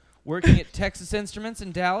 I was working at Texas Instruments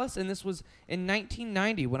in Dallas, and this was in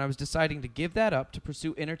 1990 when I was deciding to give that up to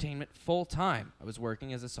pursue entertainment full time. I was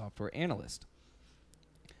working as a software analyst.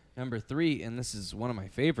 Number 3, and this is one of my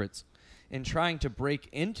favorites, in trying to break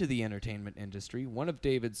into the entertainment industry, one of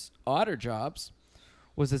David's odder jobs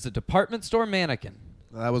was as a department store mannequin.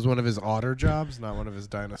 That was one of his otter jobs, not one of his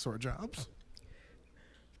dinosaur jobs.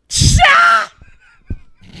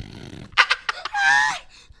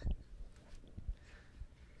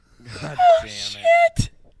 God Oh damn it. shit!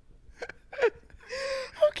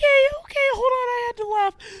 Okay, hold on. I had to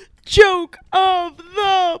laugh. Joke of the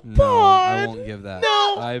No, I pod. won't give that.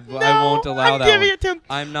 No, I no, won't allow I'm that giving one. it to him.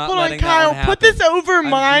 I'm not Hold on, letting that Kyle. one happen. Put this over I'm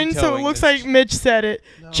mine so it vetoing looks this. like Mitch said it.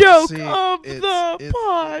 No, Joke see, of it's- the It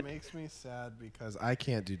pod. makes me sad because I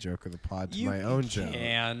can't do joke of the pod to You my own joke.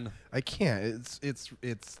 can. I can't.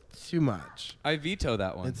 It's too much. I veto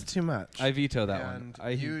that one. It's too much. I veto that and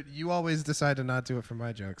one. you always decide to not do it for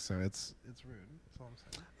my jokes, so it's rude. That's all I'm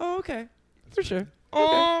saying. Oh, okay. For sure.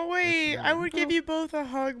 Oh wait, It's I rude. would give you both a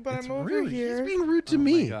hug, but It's I'm over rude. here. He's being rude to Oh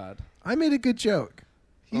me. my God. I made a good joke.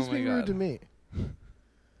 He's Oh my being rude God. to me.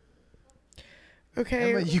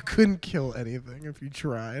 Okay. Emma, you couldn't kill anything if you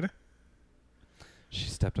tried. She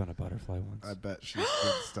stepped on a butterfly once. I bet she did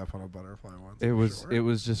step on a butterfly once. It I'm was sure. it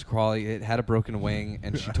was just crawling. It had a broken wing,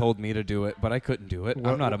 and she told me to do it, but I couldn't do it.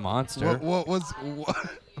 What- I'm not a monster. What was? What,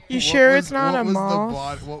 You what sure was- it's not what a was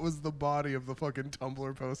moth? what was the body of the fucking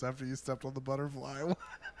Tumblr post after you stepped on the butterfly?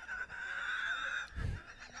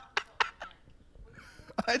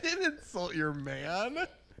 I didn't insult your man.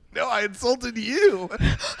 No, I insulted you.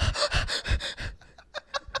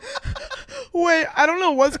 Wait, I don't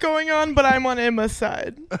know what's going on, but I'm on Emma's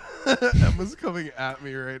side. Emma's coming at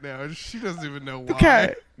me right now. She doesn't even know why.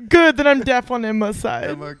 Okay, good. Then I'm deaf on Emma's side.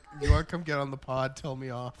 Emma, you want to come get on the pod? Tell me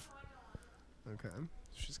off. Okay.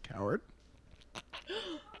 She's a coward.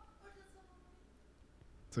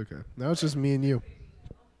 It's okay. Now it's just me and you.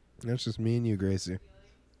 Now it's just me and you, Gracie.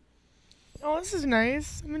 Oh, this is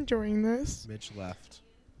nice. I'm enjoying this. Mitch left.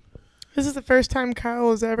 This is the first time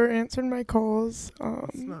Kyle has ever answered my calls.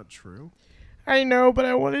 That's not true. I know, but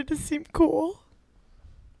I wanted to seem cool.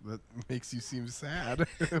 That makes you seem sad.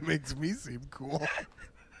 It makes me seem cool.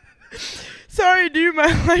 Sorry, dude.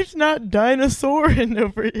 My life's not dinosauring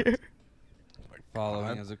over here.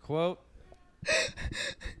 Following is a quote.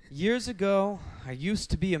 Years ago, I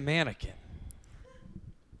used to be a mannequin.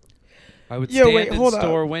 I would Yo, stand wait, in hold up.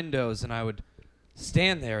 store windows and I would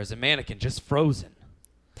stand there as a mannequin just frozen.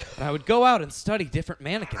 And I would go out and study different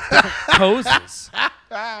mannequins, different poses.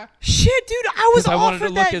 Shit, dude. I was Because I wanted to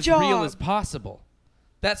offered look that as job. real as possible.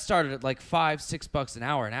 That started at like $5-6 an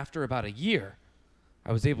hour, and after about a year,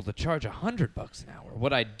 I was able to charge $100 an hour.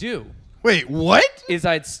 What I'd do Wait, what? is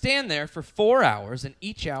I'd stand there for 4 hours, and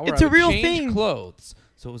each hour It's I a would real change thing. clothes.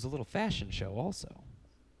 So it was a little fashion show also.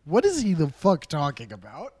 What is he the fuck talking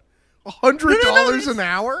about? $100 an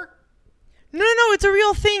hour? No, it's a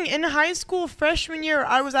real thing. In high school freshman year,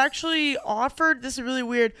 I was actually offered, this is really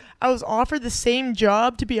weird, I was offered the same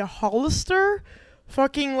job to be a Hollister,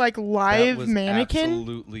 fucking like live that was mannequin.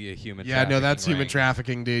 absolutely a human Yeah, no, that's trafficking human ring.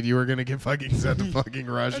 trafficking, dude. You were gonna get fucking sent to fucking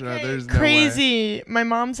Russia. Okay, There's no way. crazy. My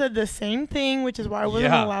mom said the same thing, which is why I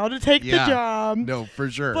wasn't Yeah. allowed to take Yeah. the job. No, for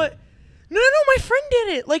sure. But no, my friend did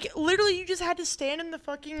it. Like literally, you just had to stand in the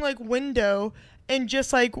fucking like window and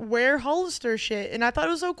just like wear Hollister shit. And I thought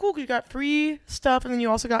it was so cool because you got free stuff and then you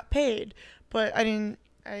also got paid. But I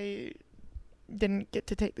didn't get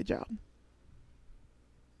to take the job.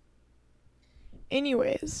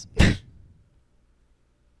 Anyways,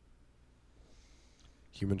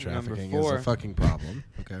 Human Number trafficking is 4. a fucking problem.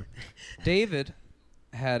 Okay. David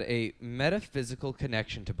had a metaphysical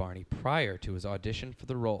connection to Barney prior to his audition for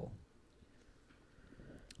the role.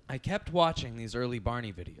 I kept watching these early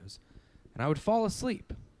Barney videos, and I would fall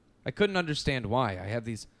asleep. I couldn't understand why. I have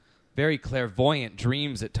these very clairvoyant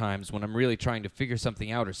dreams at times when I'm really trying to figure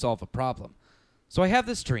something out or solve a problem. So I have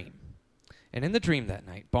this dream. And in the dream that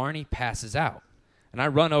night, Barney passes out. And I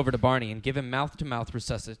run over to Barney and give him mouth-to-mouth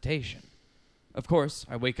resuscitation. Of course,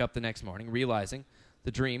 I wake up the next morning realizing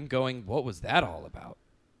the dream, going, what was that all about?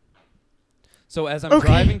 So as I'm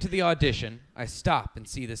driving to the audition, I stop and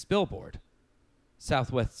see this billboard.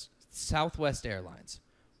 Southwest Airlines.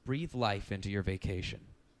 Breathe life into your vacation.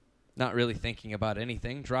 Not really thinking about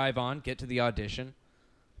anything. Drive on, get to the audition.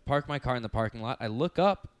 Park my car in the parking lot. I look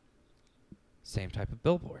up. Same type of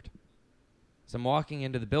billboard. As I'm walking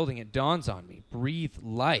into the building, it dawns on me. Breathe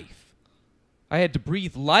life. I had to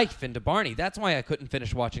breathe life into Barney. That's why I couldn't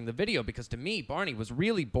finish watching the video, because to me, Barney was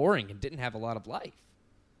really boring and didn't have a lot of life.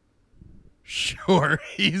 Sure,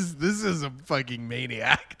 this is a fucking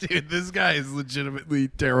maniac, dude. This guy is legitimately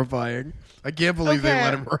terrifying. I can't believe they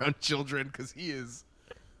let him around children, because he's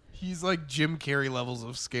like Jim Carrey levels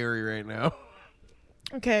of scary right now.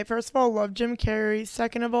 Okay, first of all, love Jim Carrey.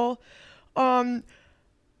 Second of all, I'm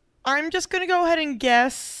just gonna go ahead and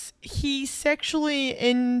guess he's sexually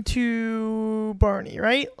into Barney,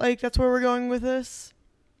 right? Like, that's where we're going with this?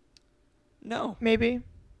 No. Maybe?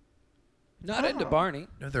 Not into Barney.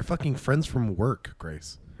 No, they're fucking friends from work,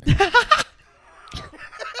 Grace.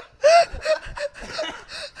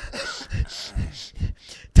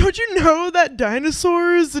 Don't you know that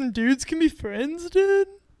dinosaurs and dudes can be friends, dude?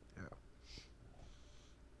 Yeah.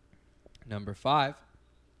 Number 5.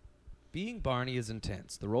 Being Barney is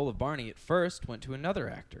intense. The role of Barney at first went to another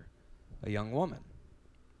actor, a young woman.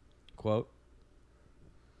 Quote,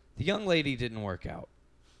 the young lady didn't work out.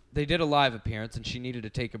 They did a live appearance and she needed to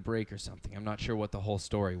take a break or something. I'm not sure what the whole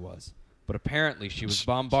story was. But apparently she was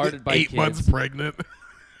bombarded by 8 kids. months pregnant.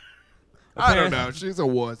 I don't know. She's a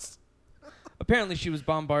wuss. Apparently she was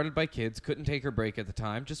bombarded by kids, couldn't take her break at the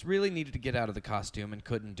time, just really needed to get out of the costume and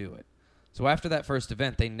couldn't do it. So after that first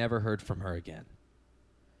event, they never heard from her again.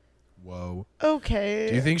 Whoa. Okay.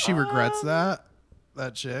 Do you think she regrets that?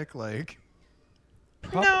 That chick? Like,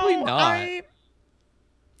 Probably no, not.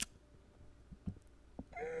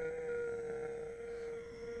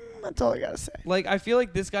 That's all I gotta say. Like, I feel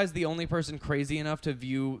like this guy's the only person crazy enough to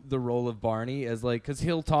view the role of Barney as, like, because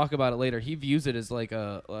he'll talk about it later. He views it as, like,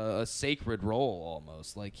 a sacred role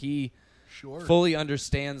almost. Like, he fully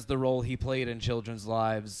understands the role he played in children's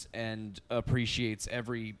lives and appreciates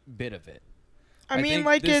every bit of it. I mean, think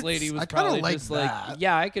like, this lady was I kinda probably like just that. like,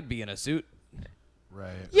 yeah, I could be in a suit.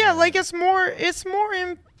 right. Yeah, right. like, it's more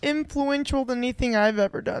influential than anything I've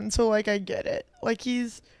ever done. So, like, I get it. Like,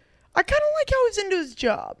 I kind of like how he's into his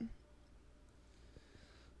job.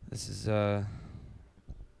 This is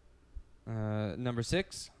number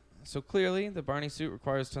 6. So clearly, the Barney suit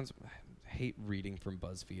requires tons of... I hate reading from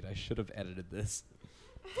BuzzFeed. I should have edited this.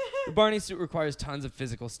 The Barney suit requires tons of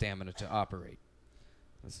physical stamina to operate.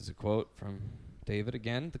 This is a quote from David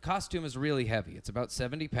again. The costume is really heavy. It's about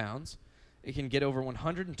 70 pounds. It can get over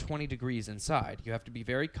 120 degrees inside. You have to be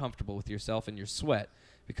very comfortable with yourself and your sweat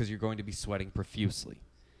because you're going to be sweating profusely.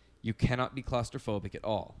 You cannot be claustrophobic at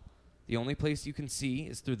all. The only place you can see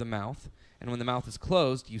is through the mouth, and when the mouth is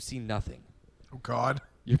closed, you see nothing. Oh, God.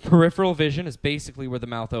 Your peripheral vision is basically where the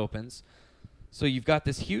mouth opens. So you've got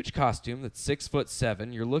this huge costume that's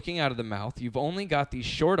 6'7". You're looking out of the mouth. You've only got these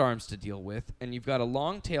short arms to deal with, and you've got a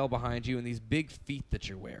long tail behind you and these big feet that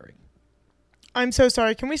you're wearing. I'm so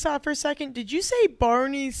sorry. Can we stop for a second? Did you say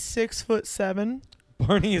Barney's 6'7"?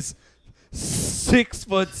 Barney is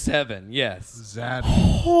 6'7". Yes. That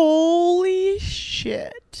Holy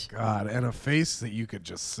shit. God, and a face that you could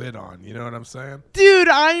just sit on. You know what I'm saying? Dude,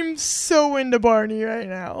 I'm so into Barney right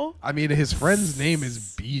now. I mean, his friend's name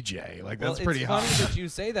is BJ. Like, that's pretty it's hot. funny that you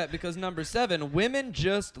say that because number 7, women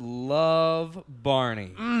just love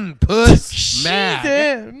Barney. Puss She's mad.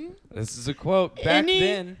 in. This is a quote. Back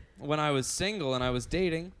then, when I was single and I was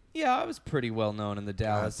dating, yeah, I was pretty well known in the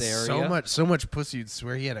Dallas area. So much pussy you'd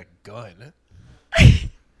swear he had a gun.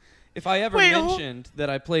 If I ever mentioned that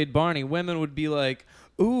I played Barney, women would be like,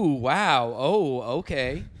 ooh, wow, oh,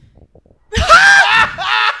 okay.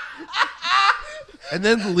 And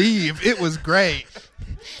then leave. It was great.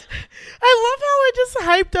 I love how it just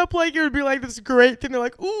hyped up like it would be like this great thing. They're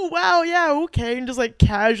like, ooh, wow, yeah, okay. And just like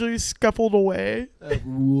casually scuffled away. That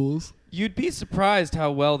rules. You'd be surprised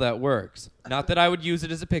how well that works. Not that I would use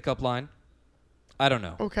it as a pickup line. I don't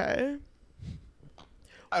know. Okay.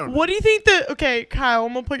 I don't know. What do you think okay, Kyle,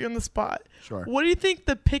 I'm going to put you on the spot. Sure. What do you think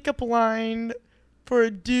the pickup line for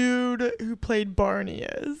a dude who played Barney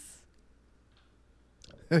is?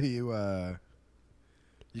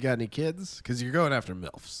 You got any kids? Because you're going after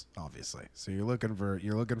milfs, obviously. So you're looking for a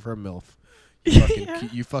milf.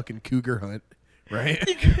 You fucking cougar hunt, right?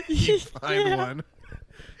 You find one.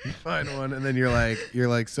 You find one, and then you're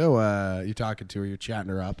like, so you're talking to her, you're chatting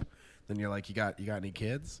her up. Then you're like, you got any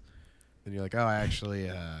kids? Then you're like, oh, I actually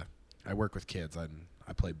I work with kids.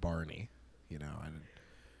 I play Barney. You know,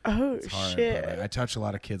 Oh, it's hard, shit. but I touch a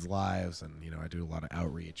lot of kids' lives, and I do a lot of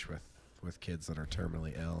outreach with kids that are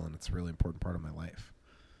terminally ill, and it's a really important part of my life.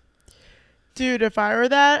 Dude, if I were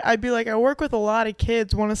that, I'd be like, I work with a lot of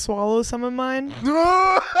kids. Want to swallow some of mine?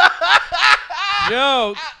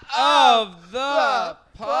 Joke of the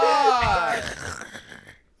pod.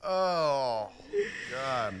 Oh,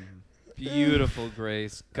 God. Beautiful,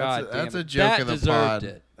 Grace. God That's damn a it. joke that of the deserved pod.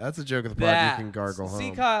 It. That's a joke of the pod. That. You can gargle home.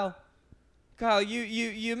 See, Kyle,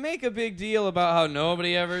 you make a big deal about how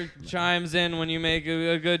nobody ever chimes in when you make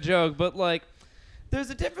a good joke, but like, there's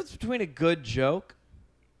a difference between a good joke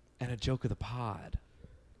and a joke of the pod.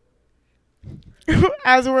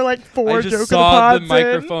 As we're like four I joke just of the saw pods the in.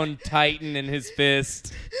 microphone tighten in his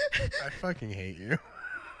fist. I fucking hate you.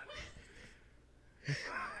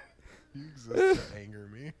 You exist to anger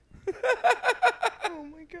me. Oh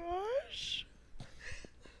my gosh.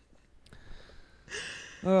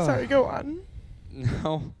 Ugh. Sorry, go on.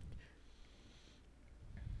 No.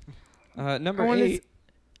 Number I wanna 8.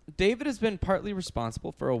 David has been partly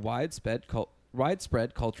responsible for a widespread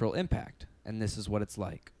cultural impact, and this is what it's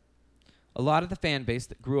like. A lot of the fan base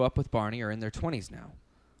that grew up with Barney are in their 20s now.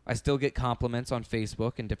 I still get compliments on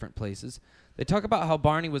Facebook and different places. They talk about how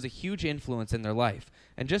Barney was a huge influence in their life,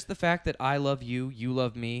 and just the fact that I love you, you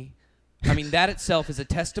love me, I mean, that itself is a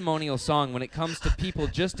testimonial song when it comes to people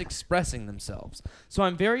just expressing themselves. So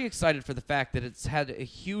I'm very excited for the fact that it's had a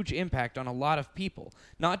huge impact on a lot of people,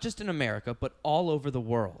 not just in America, but all over the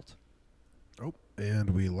world. Oh,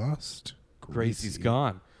 and we lost Gracie's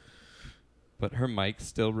gone. But her mic's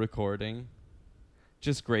still recording.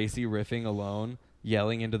 Just Gracie riffing alone,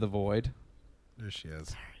 yelling into the void. There she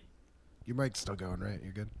is. Your mic's still going, right?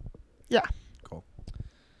 You're good? Yeah. Cool.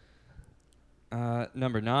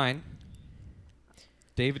 Number 9.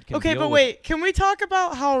 David can Okay, deal but with- wait. Can we talk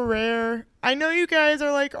about how rare? I know you guys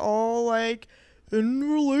are like all like in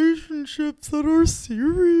relationships that are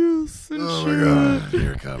serious and Oh shit. my God!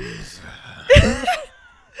 Here it comes.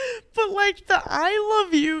 But like the I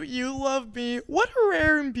love you, you love me. What a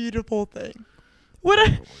rare and beautiful thing. What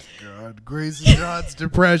a God, Grace and John's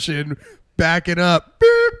depression backing up.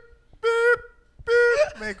 Beep, beep,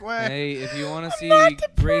 beep. Make way. Hey, if you want to see not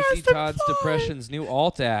depressed, Gracie I'm Todd's fine. Depression's new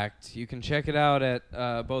alt act, you can check it out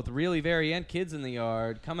at both Really Very and Kids in the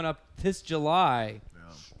Yard, coming up this July.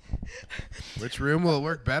 Which room will it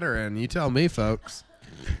work better in? You tell me, folks.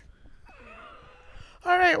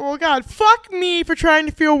 All right, well, God, fuck me for trying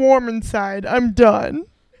to feel warm inside. I'm done.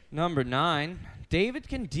 Number 9, David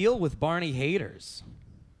can deal with Barney haters.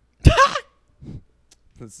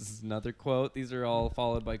 This is another quote. These are all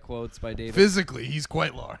followed by quotes by David. Physically, he's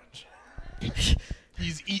quite large.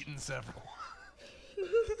 He's eaten several.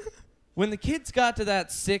 When the kids got to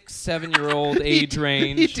that 6, 7-year-old age He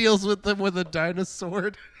range, deals with them with a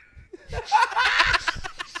dinosaur.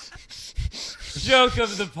 joke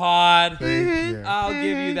of the pod. Thank you. I'll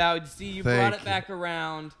give you that. See, you Thank brought it you. back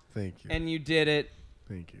around, Thank you. and you did it.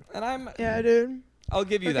 Thank you. And Yeah, dude. I'll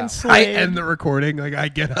give you Fucking that. I Slade. end the recording. Like, I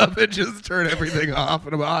get up and just turn everything off.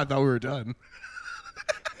 And I'm, I thought we were done.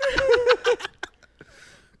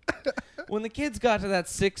 When the kids got to that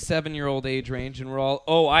 6, 7-year-old age range and we're all,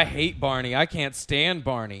 oh, I hate Barney. I can't stand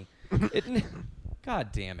Barney.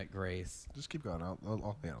 God damn it, Grace. Just keep going. I'll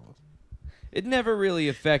handle it. It never really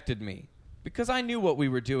affected me because I knew what we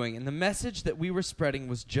were doing and the message that we were spreading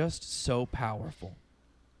was just so powerful.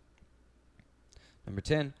 Number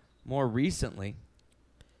 10, more recently,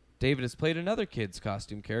 David has played another kid's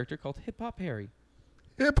costume character called Hip Hop Harry.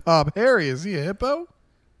 Hip Hop Harry, is he a hippo?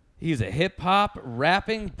 He's a hip-hop,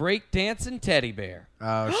 rapping, break-dancing teddy bear.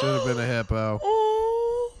 Oh, should have been a hippo.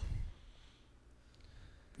 Oh.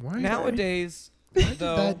 Why Nowadays, Why did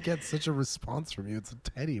though, that get such a response from you? It's a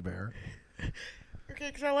teddy bear. Okay,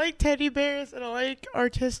 because I like teddy bears and I like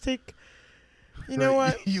artistic. You know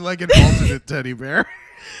Right, what? You like an alternate teddy bear.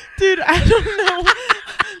 Dude, I don't know.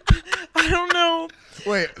 I don't know.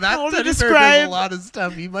 Wait, How that to teddy bear does describe- a lot of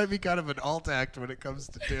stuff. He might be kind of an alt act when it comes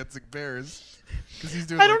to dancing bears. Because he's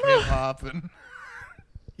doing I like don't know. hip hop and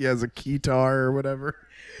he has a guitar or whatever.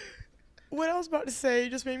 What I was about to say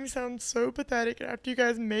just made me sound so pathetic. And after you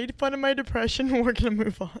guys made fun of my depression, we're going to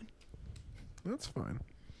move on. That's fine.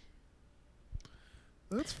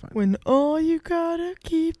 That's fine. When all you gotta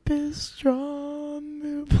keep is strong,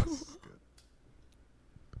 move along.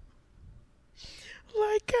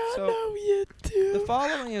 Like I So, know you do. The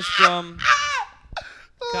following is from.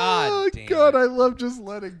 God oh damn God, it. I love just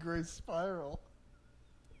letting Grace spiral.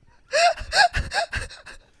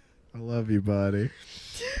 I love you, buddy.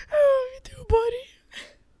 Oh, you do, buddy.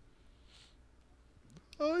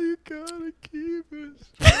 Oh, you gotta keep it.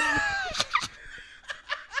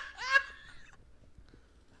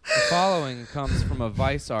 The following comes from a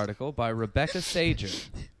Vice article by Rebecca Sager,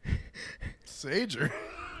 Sager.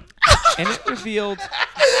 and it revealed.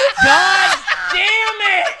 God damn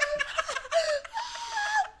it!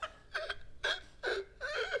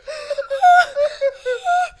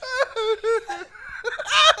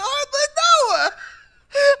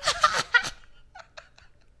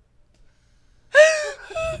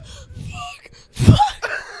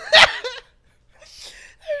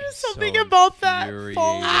 There's something So about that infuriated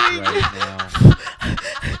falling. right now.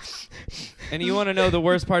 And you want to know the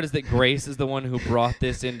worst part is that Grace is the one who brought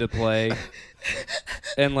this into play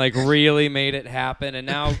and like really made it happen. And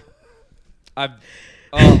now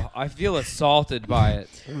I feel assaulted by it.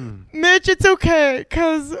 Mitch, it's okay,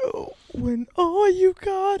 cause when all you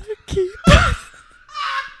gotta keep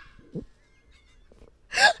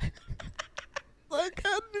Like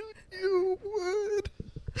I knew you would.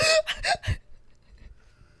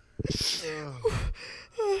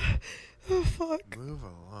 oh fuck. Move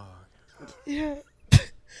along. Yeah.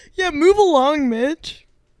 Yeah, move along, Mitch.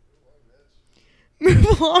 Move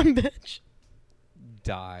along, bitch.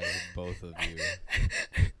 Die, both of you.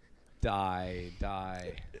 Die.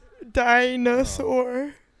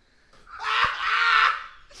 Dinosaur.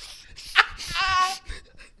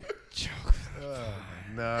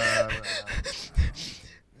 No.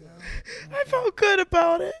 I felt good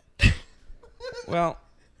about it. Well,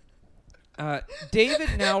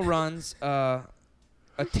 David now runs a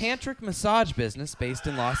tantric massage business based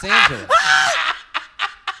in Los Angeles.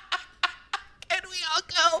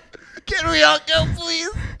 Can we all go, please?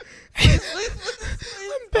 I'm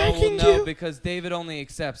Oh, begging well, no, you. because David only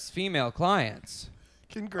accepts female clients.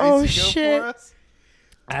 Can Gracie Oh, go shit. for us?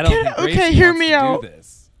 I don't Can- think Gracie okay, hear wants me to out. do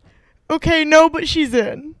this. Okay, no, but she's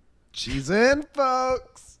in. She's in,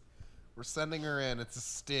 folks. We're sending her in. It's a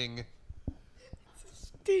sting.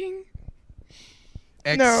 Ding.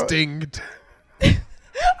 No. Extinct.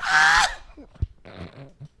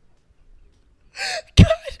 God,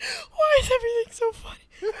 why is everything so funny?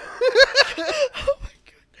 Oh my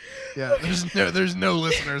god. Yeah, there's no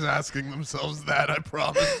listeners asking themselves that, I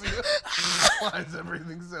promise you. Why is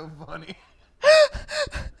everything so funny?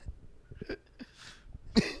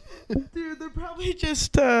 Dude, they're probably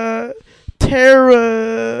just tearing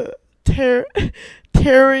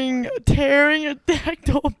a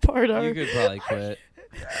dactyl apart. You could probably quit.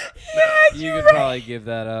 Yeah, You you're could right. probably give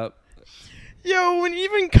that up. Yo, when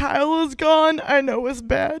even Kyle is gone, I know it's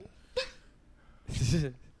bad.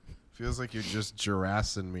 Feels like you're just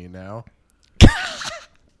Jurassing me now.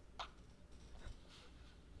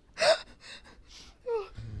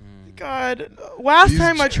 God, last These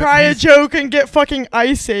time I j- try a these- joke and get fucking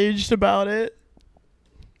ice aged about it.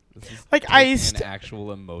 This is Like taking iced. an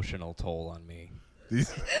actual emotional toll on me.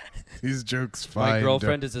 These jokes My find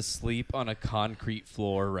girlfriend is asleep on a concrete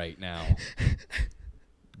floor right now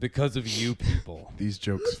because of you people. These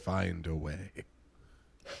jokes find a way.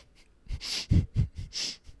 Damn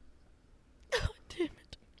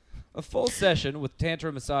it. A full session with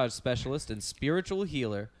tantra massage specialist and spiritual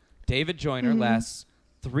healer David Joyner lasts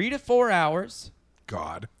 3 to 4 hours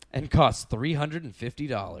God. and costs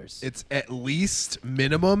 $350. It's at least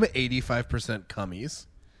minimum 85% cummies.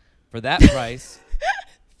 For that price,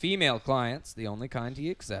 female clients, the only kind he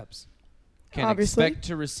accepts, can Obviously. expect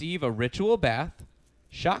to receive a ritual bath,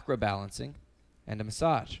 chakra balancing, and a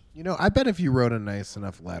massage. You know, I bet if you wrote a nice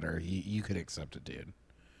enough letter, you could accept a dude.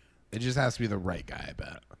 It just has to be the right guy, I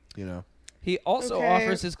bet. You know? He also Okay.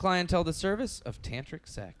 offers his clientele the service of tantric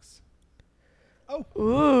sex.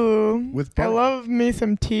 Ooh. With I Barney. love me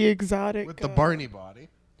some tea exotic. With the Barney body.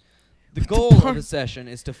 The goal bar- of a session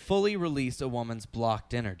is to fully release a woman's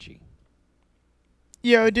blocked energy.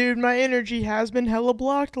 Yo, dude, my energy has been hella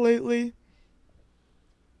blocked lately.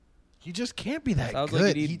 He just can't be that Sounds good.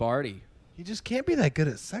 like you'd eat Barty. He just can't be that good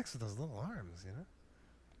at sex with those little arms, you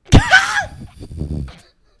know?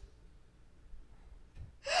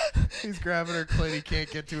 He's grabbing her clit. He can't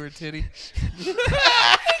get to her titty.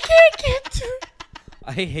 I can't get to it.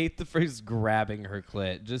 I hate the phrase grabbing her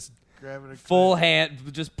clit. Just Grabbing her full clit. hand,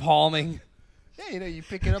 just palming. Yeah, you know, you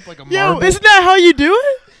pick it up like a Yo, marble. isn't that how you do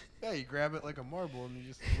it? Yeah, you grab it like a marble and you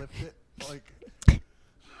just lift it like.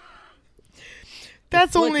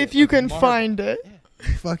 that's flick only it if you like a can marble. find it.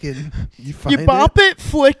 Fucking, you find You bop it,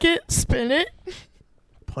 flick it, spin it.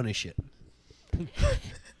 punish it.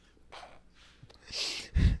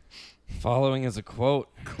 Following is a quote.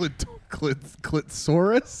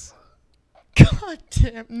 Clitsaurus? God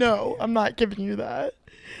damn. No, I'm not giving you that.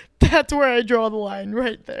 That's where I draw the line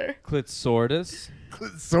right there. Clitsordus.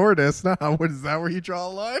 Clitsaurus? Nah, what is that where you draw a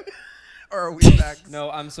line? Or are we back? No,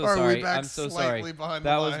 I'm so Or are we sorry. back I'm so slightly sorry. behind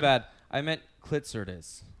That the was line? bad. I meant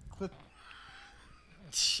Clitsordus.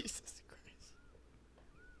 Jesus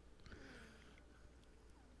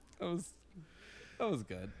Christ. That was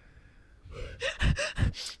good.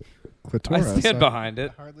 Clitoris. I stand behind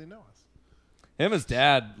it. I hardly know us. Emma's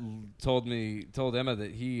dad told Emma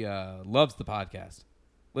that he loves the podcast.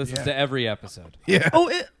 Listens Yeah. to every episode. Yeah.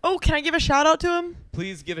 Can I give a shout out to him?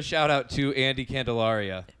 Please give a shout out to Andy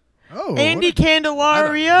Candelaria. Oh, Andy what a-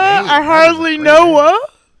 Candelaria. what a name. I That hardly is a great know name. her.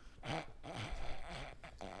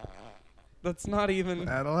 That's not even.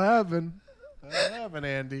 That'll happen. That'll happen,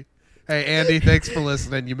 Andy. Hey, Andy, thanks for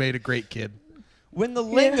listening. You made a great kid. When the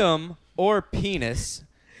lingam or penis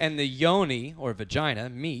and the yoni or vagina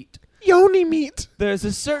meet, Yoni meat. there's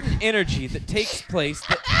a certain energy that takes place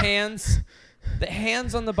that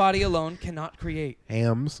hands on the body alone cannot create.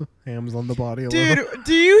 Hams on the body alone. Dude,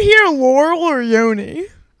 do you hear Laurel or Yoni?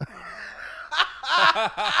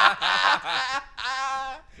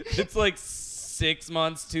 It's like 6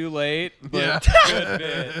 months too late, but Yeah. good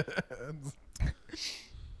bit.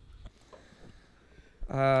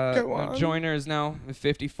 Go on. Joyner is now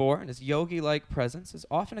 54, and his yogi-like presence is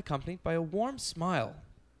often accompanied by a warm smile.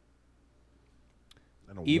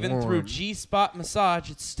 And a Even through warm- G-spot massage,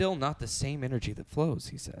 it's still not the same energy that flows,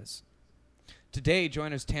 he says. Today,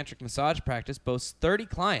 Joyner's tantric massage practice boasts 30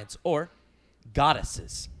 clients, or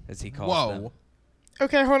goddesses, as he calls them. Whoa.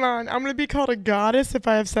 Okay, hold on. I'm gonna be called a goddess if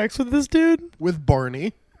I have sex with this dude. With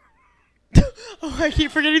Barney. Oh, I keep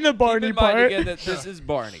forgetting the Keep Barney in mind part. again that this is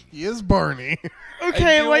Barney. He is Barney.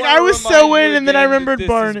 Okay, do like wanna I was remind so you in, and then I again that remembered this is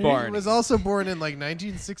Barney. Barney. He was also born in like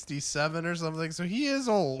 1967 or something, so he is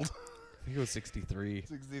old. I think it was 63.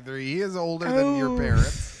 63. He is older than your Oh.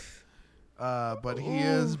 parents. But he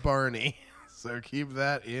is Barney. So keep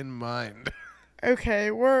that in mind. Okay,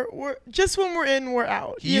 we're just when we're in, we're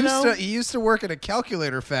out. He used to work at a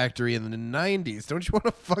calculator factory in the 90s. Don't you want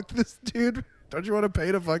to fuck this dude? Don't you want to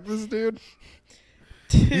pay to fuck this dude?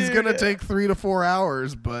 He's going to Dude. take 3 to 4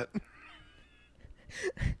 hours, but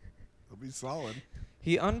he'll be solid.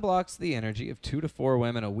 He unblocks the energy of 2 to 4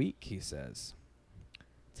 women a week, he says.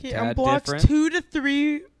 He tad unblocks different. 2 to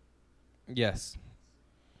 3. Yes.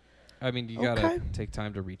 I mean, you gotta Okay. take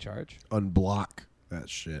time to recharge. Unblock that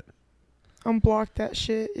shit. Unblock that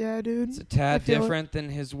shit, yeah, dude. It's a tad I feel it. different than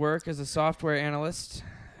his work as a software analyst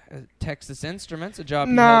at Texas Instruments, a job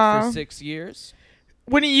he held Nah. for 6 years.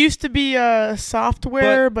 When he used to be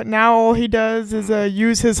software, but now all he does is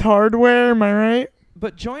use his hardware. Am I right?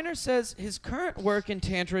 But Joyner says his current work in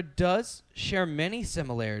Tantra does share many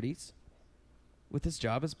similarities with his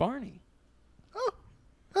job as Barney. Oh,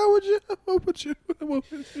 how would you look at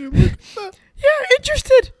that? Yeah,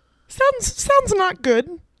 interested. Sounds not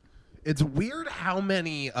good. It's weird how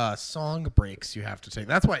many song breaks you have to take.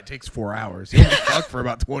 That's why it takes 4 hours. You only talk for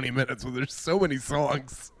about 20 minutes when there's so many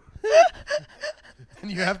songs. And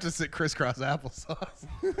you have to sit crisscross applesauce.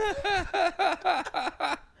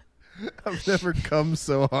 I've never come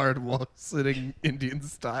so hard while sitting Indian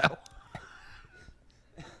style.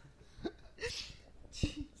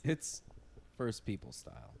 It's first people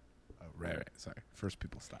style. Oh, right. Sorry. First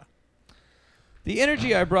people style. The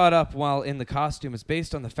energy I brought up while in the costume is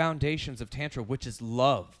based on the foundations of Tantra, which is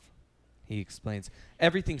love, he explains.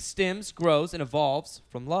 Everything stems, grows, and evolves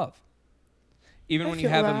from love. Even I when you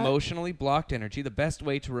feel have that. emotionally blocked energy, the best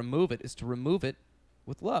way to remove it is to remove it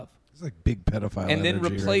with love. It's like big pedophile And then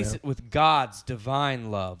energy replace right it with God's divine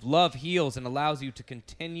love. Love heals and allows you to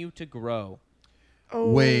continue to grow. Oh,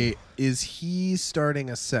 Wait, is he starting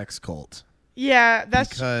a sex cult? Yeah, that's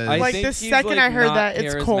Because I like think the he's, second I heard not that,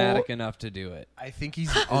 it's charismatic cold. enough to do it. I think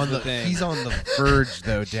he's on the the thing. he's on the verge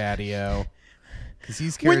though, Daddy-O. Because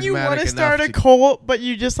he's charismatic When you want to enough start a to- cult, but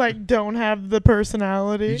you just like don't have the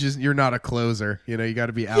personality. you're not a closer. You know, you got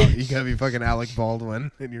to be out. You got to be fucking Alec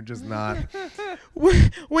Baldwin, and you're just not.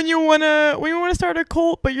 when you wanna start a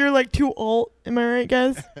cult, but you're like too alt. Am I right,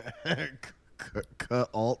 guys?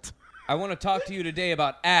 Alt. I want to talk to you today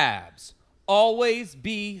about abs. Always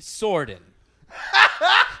be Sordin.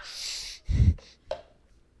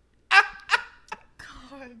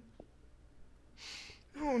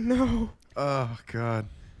 Oh no. Oh God.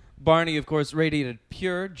 Barney, of course, radiated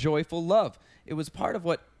pure, joyful love. It was part of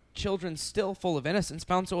what children still full of innocence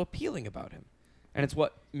found so appealing about him. And it's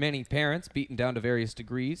what many parents, beaten down to various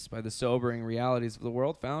degrees by the sobering realities of the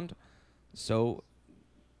world, found so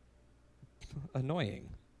annoying.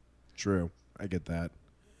 True. I get that.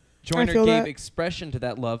 Joyner feel gave that. expression to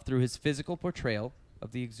that love through his physical portrayal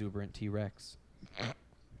of the exuberant T-Rex.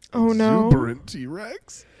 Oh no. Exuberant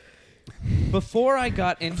T-Rex. Before I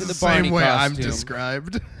got into the Same Barney way I'm costume,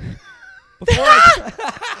 described. before I,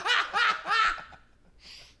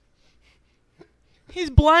 He's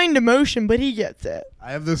blind to motion, but he gets it.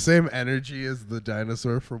 I have the same energy as the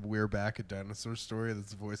dinosaur from We're Back, a Dinosaur Story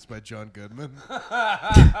that's voiced by John Goodman.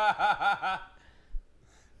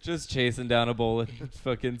 just chasing down a bowl of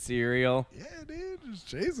fucking cereal. Yeah, dude. Just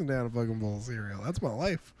chasing down a fucking bowl of cereal. That's my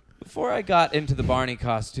life. Before I got into the Barney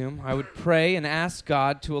costume, I would pray and ask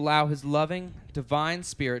God to allow his loving, divine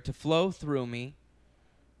spirit to flow through me,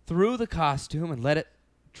 through the costume, and let it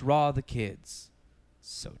draw the kids.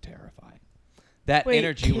 So terrifying. That Wait,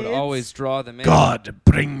 energy would kids? always draw them in. God,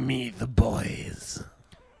 bring me the boys.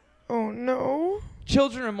 Oh no.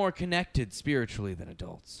 Children are more connected spiritually than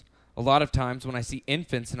adults. A lot of times when I see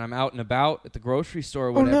infants and I'm out and about at the grocery store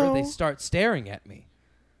or whatever, no. they start staring at me.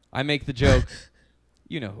 I make the joke,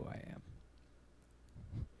 you know who I am.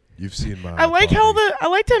 You've seen my. I like how Barney. I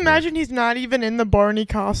like to imagine he's not even in the Barney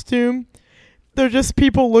costume. They're just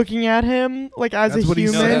people looking at him like as That's a what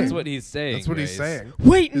he's human. No, saying. that's what he's saying. That's what he's Grace. saying.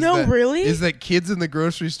 Wait, Is no, that- really? Is that kids in the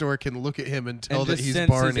grocery store can look at him and tell And that just he's sense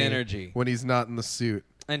his Barney energy. when he's not in the suit.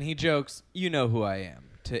 And he jokes, you know who I am,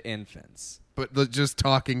 to infants. But just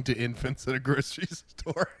talking to infants at a grocery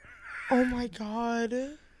store. Oh my god.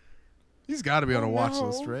 He's got to be on Oh, a watch no.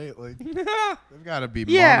 list, right? Like they've got to be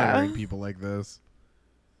Yeah. monitoring people like this.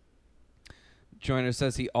 Joyner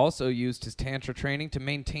says he also used his Tantra training to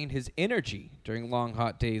maintain his energy during long,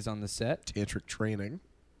 hot days on the set. Tantric training,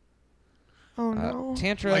 Oh no.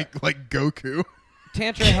 Tantra like Goku.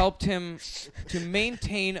 Tantra helped him to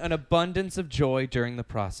maintain an abundance of joy during the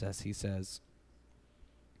process, he says.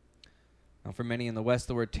 Now, for many in the West,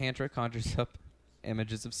 the word Tantra conjures up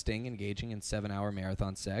images of Sting engaging in 7-hour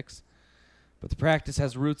marathon sex. But the practice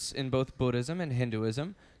has roots in both Buddhism and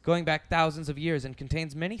Hinduism, going back thousands of years, and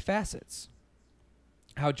contains many facets.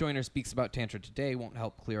 How Joyner speaks about Tantra today won't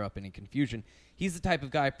help clear up any confusion. He's the type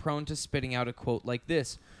of guy prone to spitting out a quote like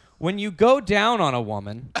this: "When you go down on a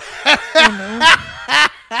woman..."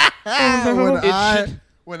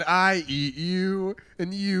 When I eat you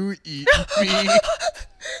and you eat me.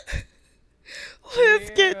 Let's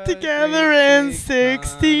get together in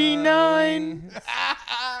 69.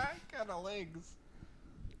 Kind of legs.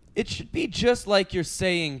 It should be just like you're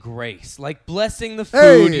saying grace, like blessing the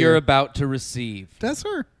food Hey. you're about to receive. That's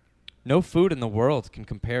her. No food in the world can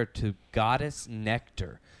compare to goddess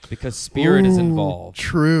nectar because spirit is involved.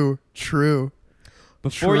 True.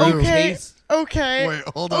 Before true. you Okay. taste, Okay. Wait,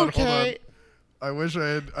 hold on. Okay. I wish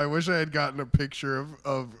I had gotten a picture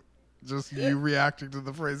of just you reacting to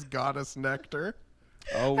the phrase goddess nectar.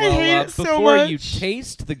 oh I hate well, it so before you much.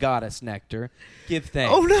 taste the goddess nectar, give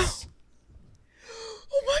thanks. Oh, no.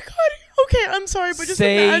 Oh my god. Okay, I'm sorry, but just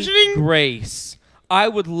Say imagining. grace. I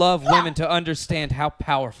would love women to understand how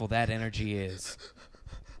powerful that energy is.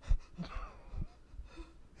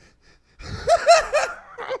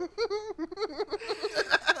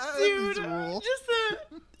 Dude,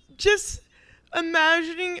 just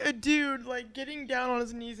imagining a dude like getting down on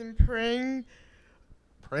his knees and praying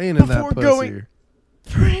Praying in that Before pussy.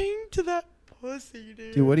 praying to that pussy,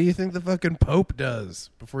 dude. Dude, what do you think the fucking Pope does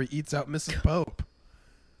before he eats out Mrs. Pope?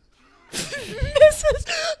 Mrs.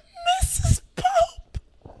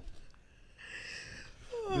 Pope.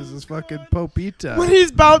 Mrs. fucking Popita. When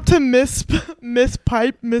he's about to miss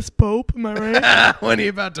Pope, am I right? When he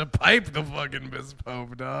about to pipe the fucking Miss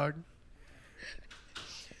Pope, dog.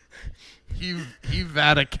 He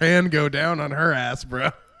Vatican go down on her ass,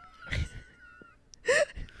 bro.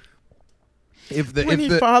 When he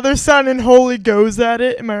Father, Son, and Holy goes at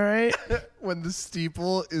it, am I right? when the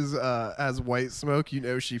steeple is has white smoke, you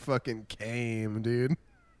know she fucking came, dude.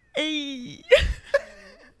 Hey.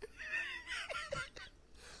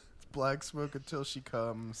 Black smoke until she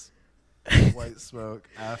comes. White smoke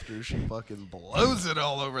after she fucking blows it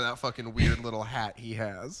all over that fucking weird little hat he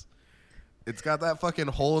has. It's got that fucking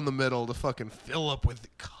hole in the middle to fucking fill up with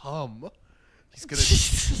cum. He's gonna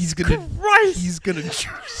Jesus Christ.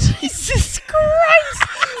 Jesus Christ!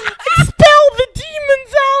 Expel the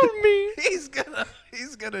demons out of me!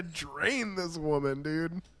 he's gonna drain this woman,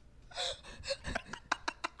 dude.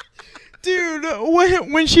 Dude,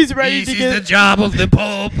 when she's ready to get job of the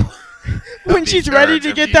Pope. when she's ready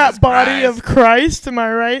to get that body of Christ, am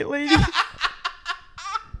I right, lady?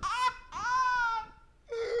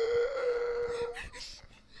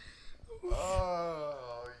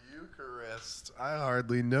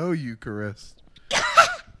 hardly know Eucharist.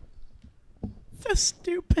 So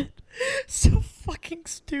stupid. So fucking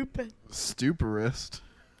stupid. Stuparist.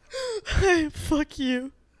 Fuck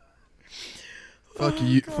you. Fuck Oh,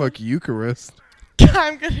 you. God. Fuck Eucharist.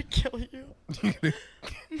 I'm gonna kill you. I'm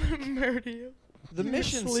gonna murder you. The You're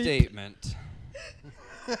mission asleep. statement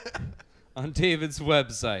on David's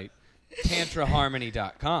website,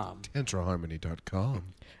 tantraharmony.com. Tantraharmony.com.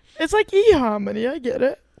 It's like eHarmony. I get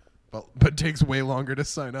it. But takes way longer to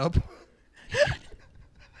sign up.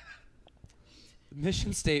 The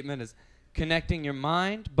mission statement is connecting your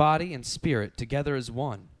mind, body, and spirit together as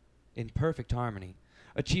one in perfect harmony,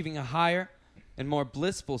 achieving a higher and more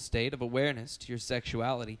blissful state of awareness to your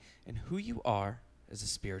sexuality and who you are as a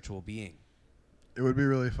spiritual being. It would be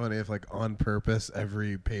really funny if, like, on purpose,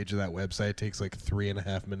 every page of that website takes like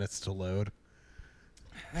 3.5 minutes to load.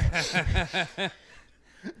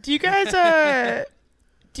 Do you guys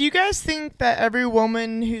think that every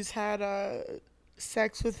woman who's had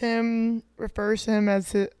sex with him refers to him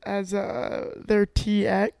as their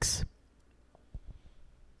TX?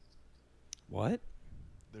 What?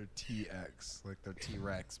 They're TX, like they're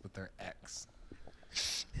T-Rex, but they're X.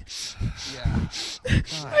 Yeah.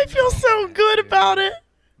 I feel so good about it.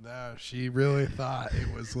 No, she really thought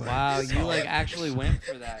it was like. Wow, you like actually went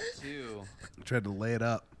for that too. Tried to lay it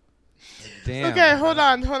up. Damn. Okay, hold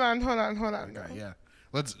on. Okay, yeah.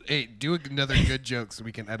 Hey, do another good joke so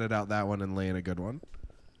we can edit out that one and lay in a good one.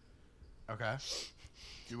 Okay.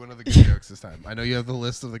 Do one of the good jokes this time. I know you have the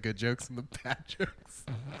list of the good jokes and the bad jokes.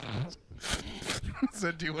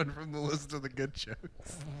 So do one from the list of the good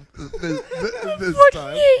jokes. This fucking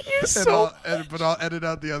time. hate you so But I'll edit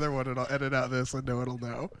out the other one and I'll edit out this and no one will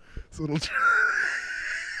know. So it'll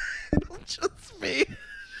just be.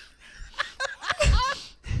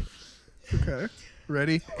 Okay.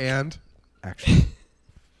 Ready? And action.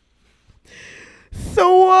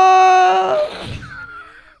 So,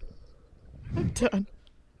 I'm done.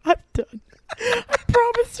 I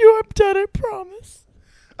promise you I'm done, I promise.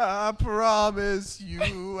 I promise you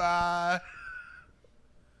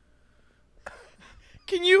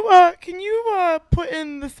Can you put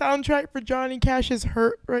in the soundtrack for Johnny Cash's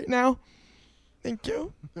Hurt right now? Thank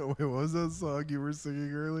you. Wait, what was that song you were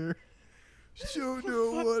singing earlier? Don't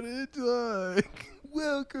know what it's like.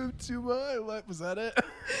 Welcome to my life. Was that it?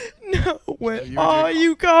 No, when you were all doing-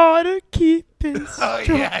 you gotta keep is Oh,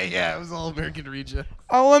 strong. yeah. It was All American Reject.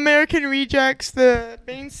 All American Rejects, the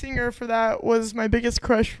main singer for that was my biggest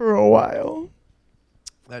crush for a while.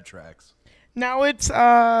 That tracks. Now it's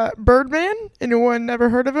Birdman. Anyone never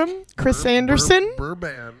heard of him? Chris Anderson.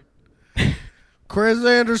 Burban. Chris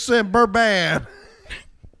Anderson, Burban.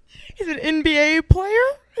 He's an NBA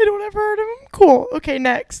player. Anyone ever heard of him? Cool. Okay,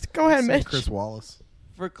 next. Go ahead, Mitch. Chris Wallace.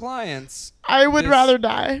 For clients, I would This- rather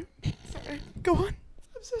die. Sorry. Go on.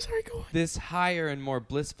 I'm so sorry. Go on. this higher and more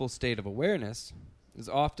blissful state of awareness is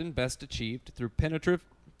often best achieved through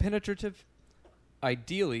penetrative,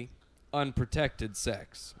 ideally unprotected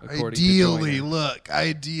sex. According to Ideally, Joyner. look,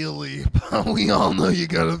 ideally, but we all know you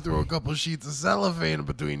gotta throw a couple sheets of cellophane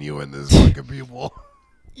between you and this fucking people.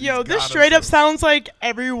 Yo, this got straight up him. sounds like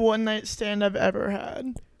every one night stand I've ever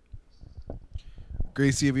had.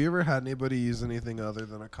 Gracie, have you ever had anybody use anything other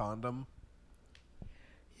than a condom?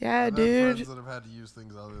 Yeah, I've had dude. friends that have had to use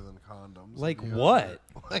things other than condoms. Like Have you what?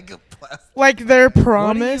 ever- Like a plastic. Like their What do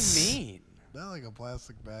promise. you mean? Not like a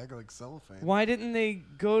plastic bag, like cellophane. Why didn't they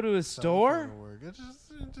go to a store? Cellophane will work. It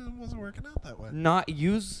just wasn't working out that way. Not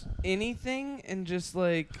use anything and just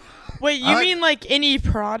like Wait, you mean like any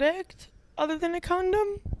product other than a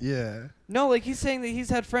condom? Yeah. no, like he's saying that he's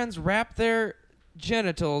had friends wrap their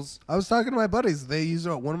genitals. I was talking to my buddies. They used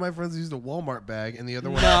one of my friends used a Walmart bag, and the other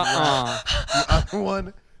one,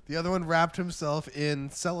 Nuh-uh. the other one wrapped himself in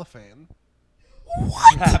cellophane.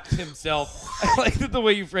 Wrapped himself. I like that the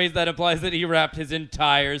way you phrase that implies that he wrapped his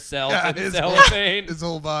entire self in his cellophane. his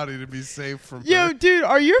whole body to be safe from. Yo, birth. dude,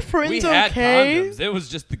 are your friends We had okay? condoms. It was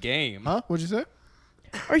just the game. Huh? What'd you say?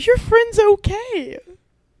 Are your friends okay?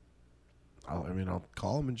 I'll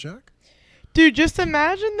call him and check. Dude, just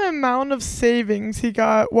imagine the amount of savings he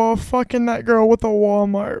got while fucking that girl with a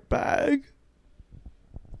Walmart bag.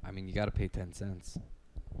 I mean, you got to pay 10 cents.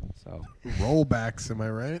 So Rollbacks, am I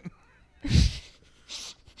right?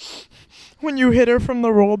 When you hit her from the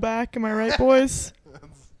rollback, am I right, boys?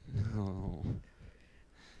 Oh.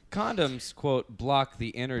 Condoms, quote, block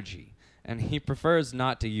the energy, and he prefers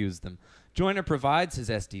not to use them. Joyner provides his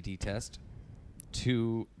STD test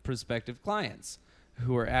to prospective clients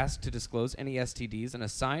who are asked to disclose any STDs in a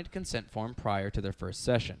signed consent form prior to their first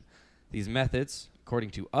session. These methods, according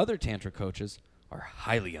to other Tantra coaches, are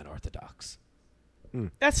highly unorthodox.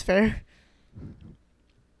 That's fair.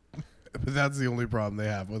 But that's the only problem they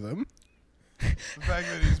have with him. The fact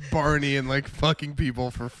that he's Barney and like fucking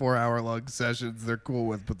people for 4-hour-long sessions, they're cool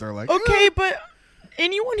with, but they're like, Okay, but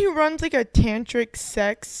anyone who runs like a tantric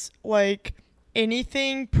sex, like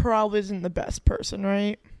anything, probably isn't the best person,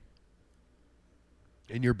 right?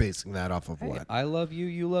 And you're basing that off of Hey, what? I love you,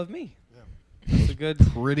 you love me. That's a good.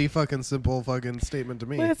 Pretty fucking simple fucking statement to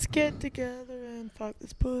me. Let's get together and fuck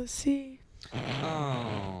this pussy.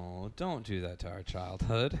 Oh, don't do that to our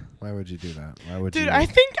childhood. Why would you do that? Why would Dude, you? I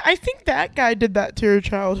think that guy did that to your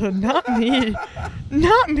childhood, not me.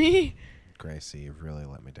 Not me. Gracie, you've really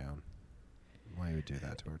let me down. Why would you do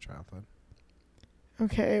that to her childhood?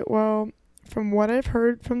 Okay, well, from what I've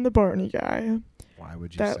heard from the Barney guy, Why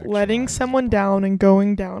would you? that letting sexualize someone down and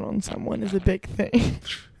going down on someone is a big thing.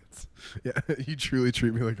 Yeah, you truly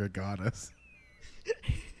treat me like a goddess.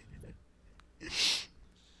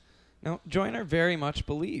 Now, Joyner very much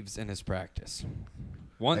believes in his practice.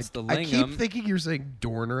 Once the I lingam, keep thinking you're saying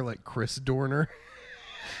Dorner, like Chris Dorner.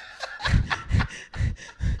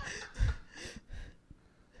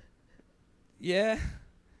 yeah,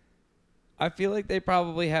 I feel like they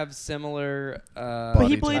probably have similar. But he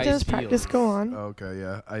Body believes in his practice. Go on. Okay,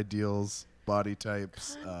 yeah. Ideals, body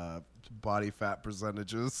types, body fat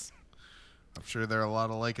percentages. I'm sure they're a lot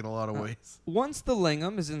alike in a lot of ways. Once the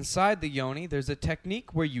lingam is inside the yoni, there's a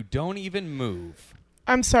technique where you don't even move.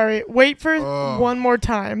 I'm sorry. Wait for Oh. one more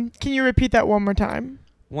time. Can you repeat that one more time?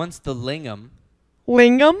 Once the lingam,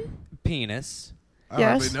 Lingam? penis, I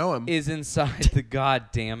Yes. hardly know him. is inside the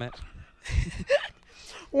goddamn it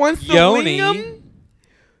Once the yoni, lingam?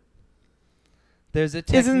 there's a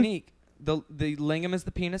Isn't- technique. The lingam is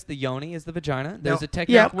the penis, the yoni is the vagina. There's Now- a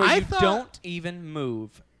technique Yeah, where I you thought- don't even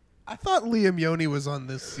move. I thought Liam Yoni was on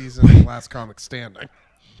this season of Last Comic Standing.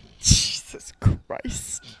 Jesus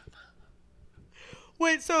Christ.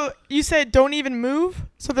 Wait, so you said don't even move?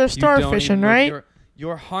 So they're You don't even starfishing, move. right?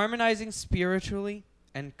 You're harmonizing spiritually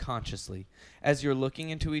and consciously as you're looking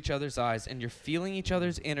into each other's eyes and you're feeling each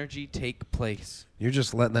other's energy take place. You're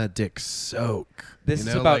just letting that dick soak. This You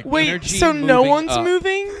is know, about like- Wait, energy so no moving one's up.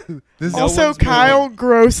 moving? This No Also, one's Kyle, moving.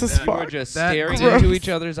 gross as You are fuck. just That staring gross. into each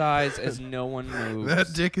other's eyes as no one moves.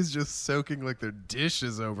 that dick is just soaking like their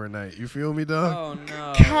dishes overnight. You feel me, dog? Oh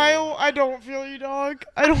no. Kyle, I don't feel you, dog.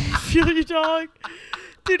 I don't feel you, dog.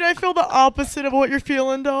 Dude, I feel the opposite of what you're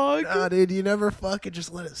feeling, dog. Nah, dude, you never fucking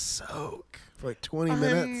just let it soak for like 20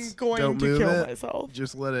 minutes. I'm going Don't to move kill it. myself.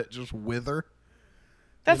 Just let it just wither.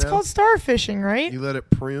 That's know? called starfishing, right? You let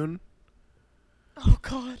it prune. Oh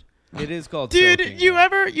God, It is called dude, soaking, you though.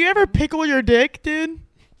 ever pickle your dick, dude?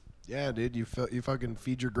 Yeah, dude, you fucking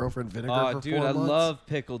feed your girlfriend vinegar Oh, for dude, 4 I months. love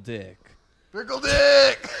pickle dick. pickle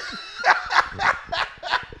dick.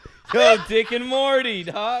 Yo, Dick and Morty,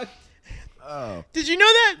 dog. Oh, Did you know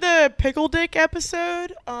that the pickle dick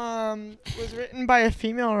episode was written by a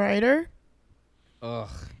female writer? Ugh,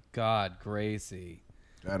 God, Gracie.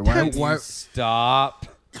 God, Could why you stop?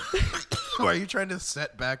 why are you trying to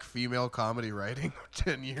set back female comedy writing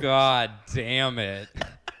 10 years? God damn it.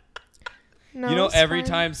 No, You know, it's every fine.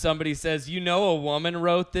 time somebody says, you know, a woman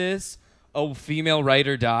wrote this, a female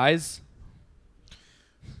writer dies.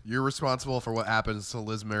 You're responsible for what happens to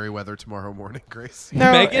Liz Merriweather tomorrow morning, Grace.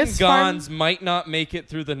 No, Megan it's fine. Gons might not make it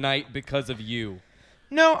through the night because of you.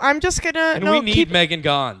 No, I'm just gonna. And no, we need keep, Megan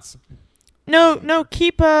Gons. no,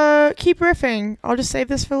 keep riffing. I'll just save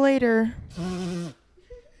this for later.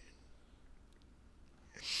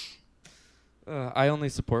 I only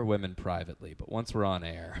support women privately, but once we're on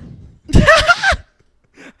air,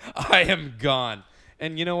 I am gone.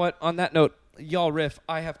 And you know what? On that note, y'all riff.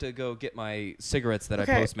 I have to go get my cigarettes that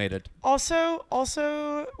Okay. I Postmated.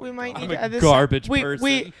 Also, we might need I'm to a edit this. garbage we,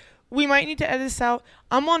 person. we might need to edit this out.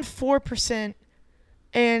 I'm on 4%,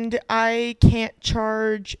 and I can't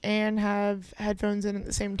charge and have headphones in at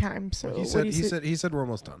the same time. So He what said do you say? he said we're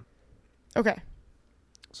almost done. Okay.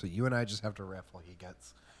 So you and I just have to riff while he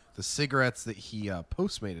gets the cigarettes that he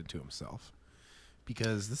postmated to himself,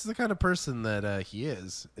 because this is the kind of person that he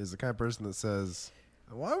is the kind of person that says,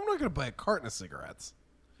 "Well, I'm not going to buy a carton of cigarettes.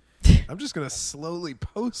 I'm just going to slowly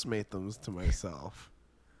postmate them to myself."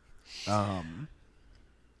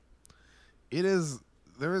 It is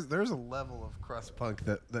there's a level of crust punk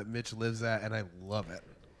that Mitch lives at, and I love it.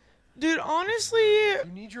 Dude, honestly, You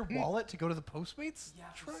need your wallet to go to the Postmates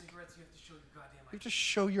truck? You have to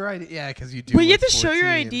show your ID. Yeah, because you do. but you have look to show your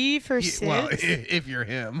 14. ID for Well, SIDS. if you're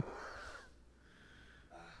him.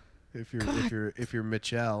 If you're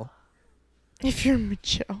Mitchell. If you're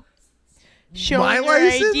Michelle. Show My your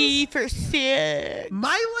license? ID for SIDS.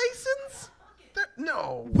 My license?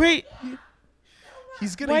 No. Wait,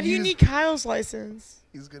 He's gonna why use do you need Kyle's license?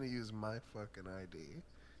 he's gonna use my fucking ID.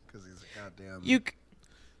 because he's a goddamn You.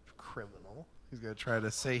 criminal. He's gonna try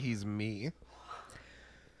to say he's me.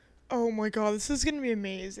 Oh my god, this is gonna be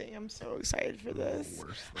amazing. I'm so excited for this. Worse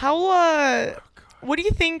than- How Oh, God. what do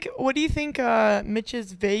you think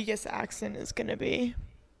Mitch's Vegas accent is gonna be?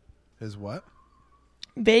 His what?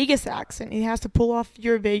 Vegas accent. He has to pull off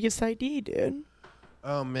your Vegas ID, dude.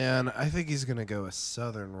 Oh man, I think he's gonna go a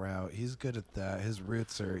southern route. He's good at that. His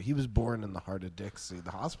roots are. He was born in the heart of Dixie. The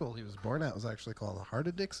hospital he was born at was actually called the Heart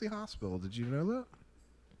of Dixie Hospital. Did you know that?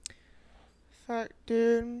 Fuck,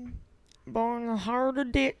 dude. Born in the heart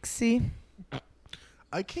of Dixie.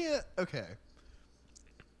 I can't. Okay.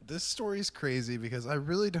 This story's crazy because I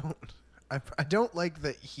really don't. I don't like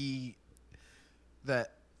that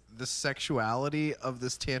that the sexuality of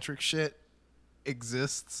this tantric shit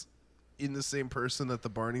exists in the same person that the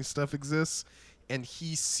Barney stuff exists, and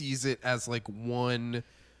he sees it as like one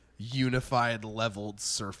unified leveled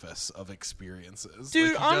surface of experiences. Dude,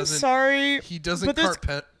 Like, he I'm doesn't- sorry. He doesn't but there's,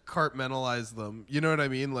 compartmentalize them. You know what I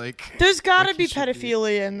mean? Like there's gotta like he be should be.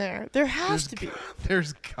 pedophilia in there. There has to be.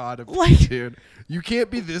 There's gotta be, Like- dude. You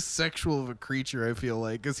can't be this sexual of a creature, I feel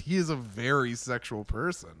like, because he is a very sexual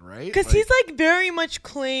person, right? Because he's like very much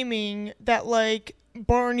claiming that like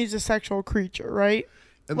Barney's a sexual creature, right?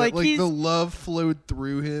 and like, that, like he's- the love flowed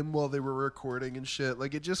through him while they were recording and shit.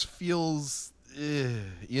 Like it just feels,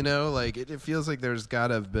 you know, like it feels like there's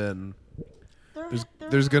gotta have been.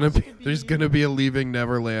 There's gonna be a Leaving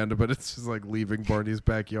Neverland, but it's just like leaving Barney's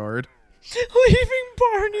backyard. leaving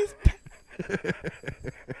Barney's.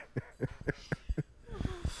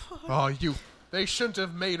 Oh, they shouldn't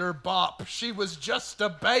have made her bop. She was just a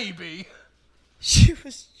baby. She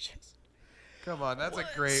was just. Come on, that's a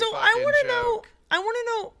great. So I want to know. I want to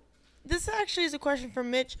know. This actually is a question for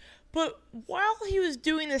Mitch. But while he was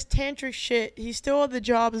doing this tantric shit, he still had the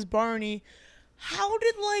job as Barney. How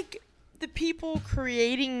did like the people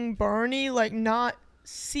creating Barney like not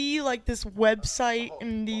see like this website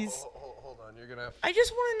and these? Hold on, you're gonna. I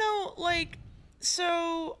just want to know like.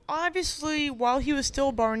 So obviously, while he was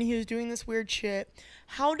still Barney, he was doing this weird shit.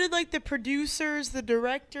 How did like the producers, the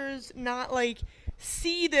directors, not like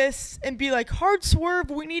see this and be like, "Hard swerve,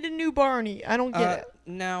 we need a new Barney"? I don't get it.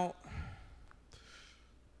 Now,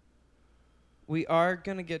 we are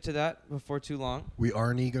gonna get to that before too long. We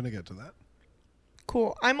aren't gonna get to that.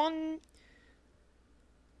 Cool. I'm on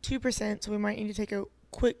 2%, so we might need to take a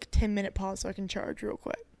quick 10-minute pause so I can charge real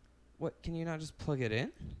quick. What? Can you not just plug it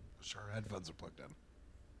in? Sure, headphones are plugged in.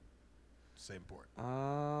 Same port.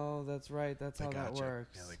 Oh, that's right. That's They how that gotcha.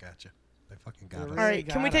 works. Yeah, they got you. They fucking They got us. really All right,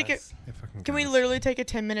 can we got take it? us. They fucking Can got we us. literally take a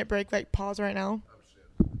 10-minute break, like pause right now?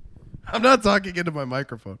 I'm not talking into my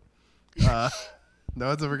microphone. No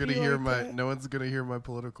one's ever gonna Be hear like my. that. No one's gonna hear my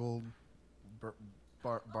political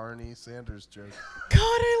Barney Sanders joke. God,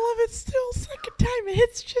 I love it still. Second time, it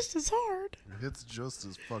hits just as hard. It's just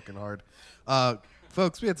as fucking hard.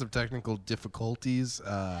 Folks, we had some technical difficulties.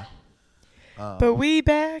 But we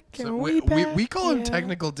back and So we back. we call them yeah.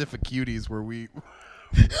 technical difficulties where we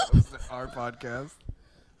host our podcast.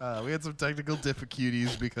 We had some technical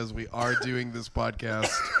difficulties because we are doing this podcast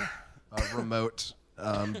remote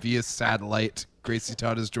via satellite. Gracie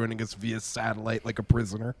Todd is joining us via satellite like a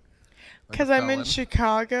prisoner. Because Like a I'm in felon.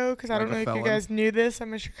 Chicago. Because I Like don't a know if you felon. guys knew this.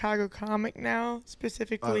 I'm a Chicago comic now.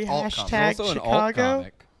 Specifically, alt comic. hashtag Also an alt Chicago.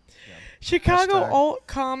 comic. Chicago Hashtag- alt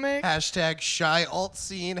comic. Hashtag shy alt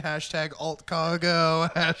scene. Hashtag alt cargo.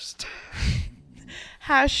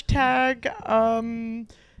 Hashtag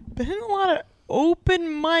been a lot of open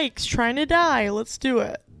mics trying to die. Let's do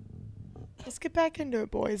it. Let's get back into it,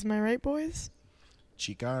 boys. Am I right, boys?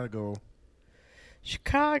 Chicago.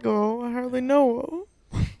 Chicago, I hardly know.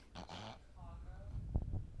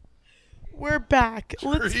 We're back.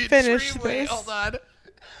 Let's finish Wait, this. hold on.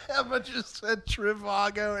 Emma just said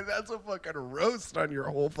Trivago, and that's a fucking roast on your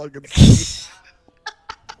whole fucking state.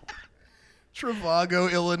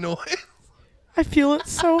 Trivago, Illinois. I feel it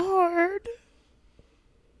so hard.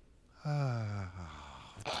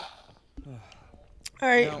 All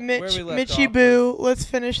right, Now, where Mitch, we left Mitchy off Boo, let's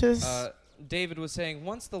finish this. David was saying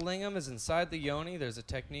once the lingam is inside the yoni, there's a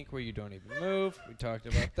technique where you don't even move. We talked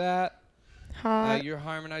about that. Hot, You're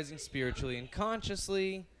harmonizing spiritually and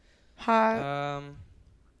consciously. hot.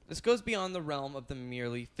 This goes beyond the realm of the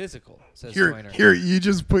merely physical, says Here, Joyner. here,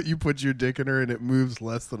 you put your dick in her, and it moves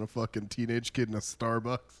less than a fucking teenage kid in a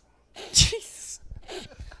Starbucks. Jeez.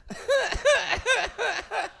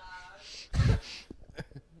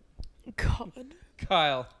 God.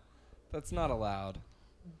 Kyle, that's not allowed.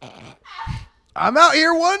 I'm out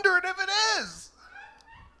here wondering if it is.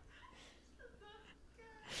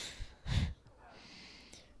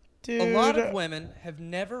 Dude. A lot of women have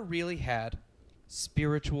never really had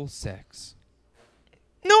spiritual sex.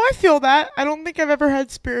 No, I feel that. I don't think I've ever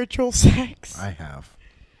had spiritual sex. I have.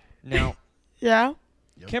 Now, Yeah?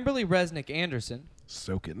 Yep. Kimberly Resnick Anderson,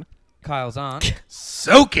 Soaking. Kyle's aunt,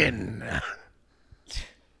 Soaking.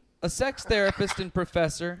 a sex therapist and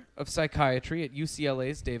professor of psychiatry at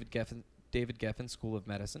UCLA's David Geffen School of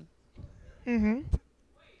Medicine. Mm-hmm.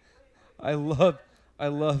 I love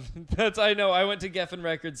that's I know I went to Geffen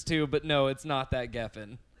Records too, but no, it's not that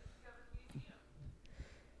Geffen.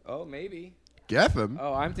 Oh, maybe. Geffen.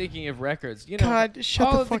 Oh, I'm thinking of records. You know, God, shut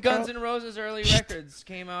all the of the fuck Guns up. N' Roses early records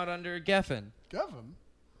came out under Geffen. Geffen.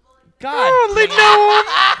 God, I only know him.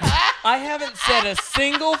 I haven't said a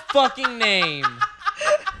single fucking name.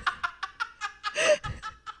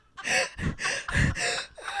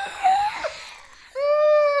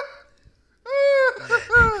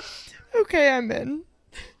 Okay, I'm in.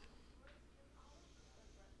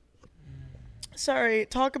 Sorry,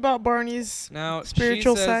 talk about Barney's Now,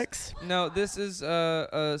 spiritual she says, sex. No, this is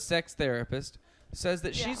a sex therapist. Says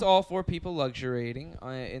that she's all for people luxuriating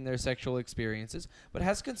in their sexual experiences, but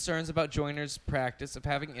has concerns about joiners' practice of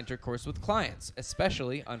having intercourse with clients,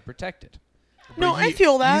 especially unprotected. No, I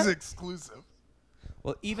feel that. He's exclusive.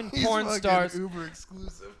 Well, even He's porn fucking stars. uber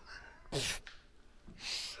exclusive.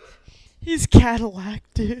 He's Cadillac,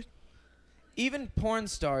 dude. Even porn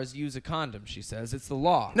stars use a condom, she says. It's the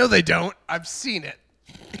law. No, they don't. I've seen it.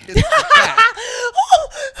 It's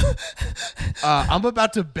I'm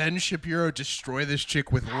about to Ben Shapiro destroy this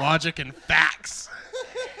chick with logic and facts.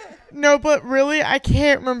 No, but really, I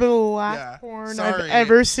can't remember the last porn I've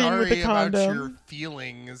ever seen with a Sorry about condom. your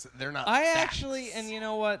feelings. They're not I facts. actually, and you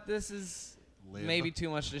know what? This is Live. maybe too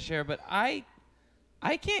much to share, but I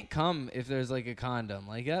can't come if there's like a condom.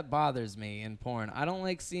 Like that bothers me in porn. I don't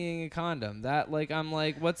like seeing a condom. I'm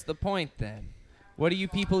like, what's the point then? What are you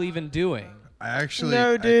people even doing?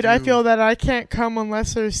 No, dude, I feel that I can't come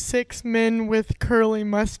unless there's 6 men with curly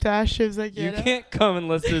mustaches. I You get it. can't come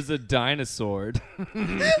unless there's a dinosaur.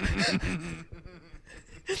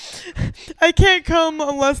 I can't come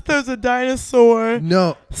unless there's a dinosaur.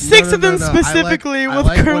 No, 6 of them no. specifically I with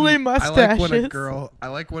like curly when, mustaches. I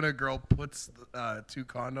like when a girl puts 2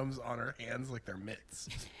 condoms on her hands like they're mitts,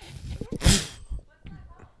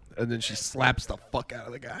 and then she slaps the fuck out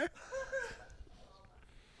of the guy.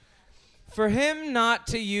 For him not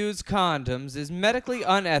to use condoms is medically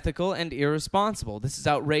unethical and irresponsible. This is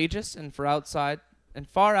outrageous and far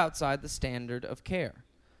outside the standard of care.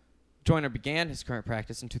 Joyner began his current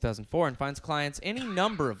practice in 2004 and finds clients any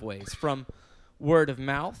number of ways, from word of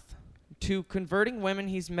mouth to converting women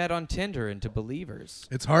he's met on Tinder into believers.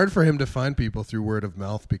 It's hard for him to find people through word of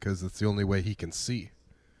mouth because it's the only way he can see.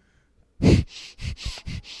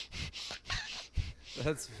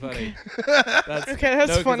 That's funny. That's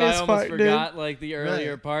funny as I almost fuck, forgot like the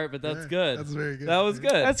earlier part, but that's Yeah, good. that's very good. That was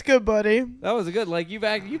good. That's good, buddy. That was good. Like you've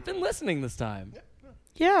been listening this time.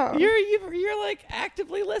 Yeah. You're like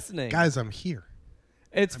actively listening. Guys, I'm here.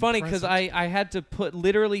 It's funny because present. I had to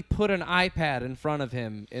literally put an iPad in front of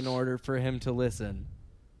him in order for him to listen.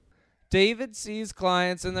 David sees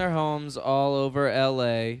clients in their homes all over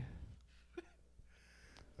L.A.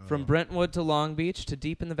 From Brentwood to Long Beach to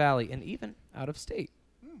deep in the valley and even out of state.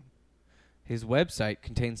 His website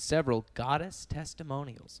contains several goddess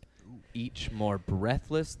testimonials, each more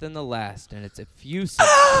breathless than the last in its effusive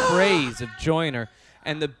praise of Joyner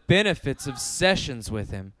and the benefits of sessions with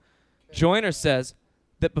him. Joyner says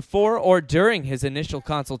that before or during his initial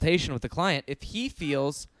consultation with the client, if he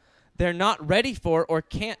feels they're not ready for or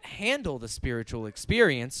can't handle the spiritual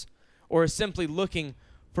experience or is simply looking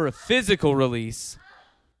for a physical release,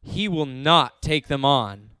 he will not take them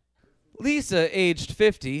on. Lisa, aged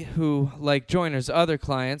 50, who, like Joyner's other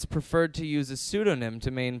clients, preferred to use a pseudonym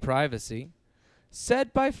to maintain privacy,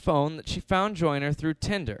 said by phone that she found Joyner through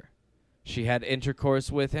Tinder. She had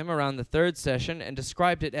intercourse with him around the 3rd session and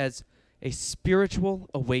described it as a spiritual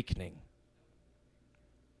awakening.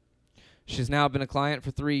 She's now been a client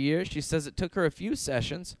for 3 years. She says it took her a few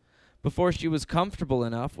sessions before she was comfortable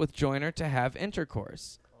enough with Joyner to have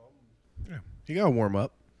intercourse. Yeah, you gotta warm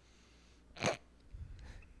up.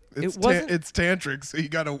 It's it's tantric, so you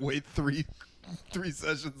gotta wait three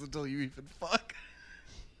sessions until you even fuck.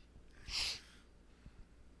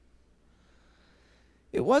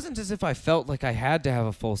 It wasn't as if I felt like I had to have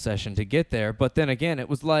a full session to get there, but then again, it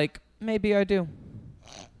was like, maybe I do.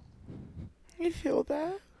 I feel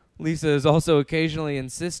that. Lisa has also occasionally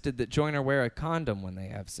insisted that Joyner wear a condom when they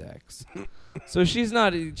have sex. So she's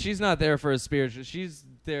not there for a spiritual. She's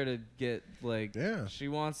there to get she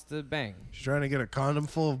wants to bang. She's trying to get a condom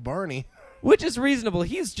full of Barney. Which is reasonable.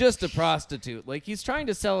 He's just a prostitute. Like he's trying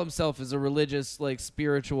to sell himself as a religious,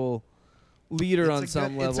 spiritual, leader It's on a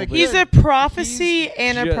some good- it's level. a but He's a prophecy he's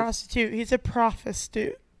and a just- prostitute. He's a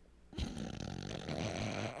prophestute.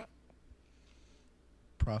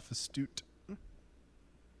 Prophestute.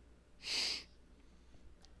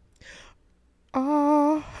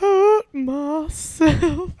 I hurt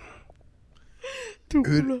myself.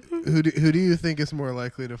 Who do you think is more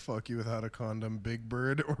likely to fuck you without a condom, Big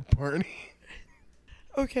Bird or Barney?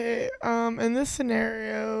 Okay, in this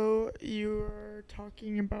scenario, you're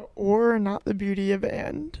talking about or not the beauty of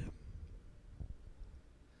and.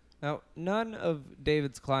 Now, none of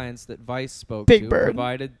David's clients that Vice spoke Big to Bird.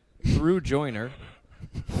 provided through Joiner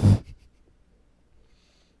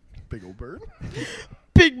Big old bird.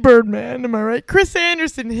 Big Bird Man, am I right? Chris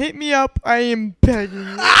Anderson, hit me up. I am begging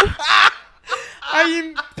you. I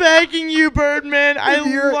am begging you, Birdman. I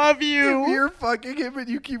love If you. you're fucking him and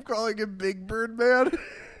you keep calling him Big Bird Man.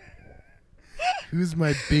 Who's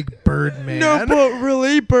my Big Bird man? No, but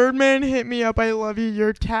really, Birdman, hit me up. I love you.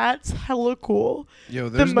 Your tat's hella cool. Yo,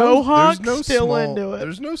 The there's Mohawk there's no still small, into it.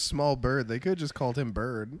 There's no small bird. They could have just called him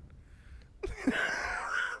Bird.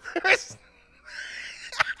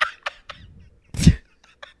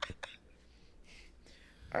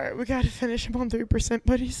 All right, we got to finish him on 3%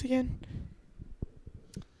 buddies again.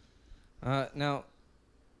 Now,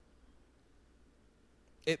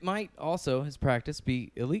 it might also, his practice,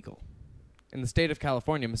 be illegal. In the state of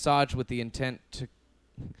California, massage with the intent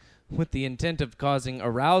of causing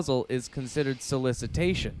arousal is considered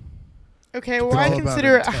solicitation. Okay, well, all I about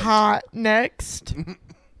consider it intent. hot. Next. To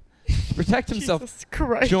protect himself, Jesus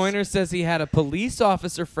Christ. Joyner says he had a police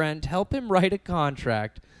officer friend help him write a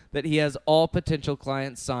contract that he has all potential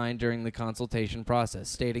clients sign during the consultation process,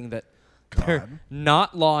 stating that they're God.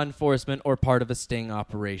 not law enforcement or part of a sting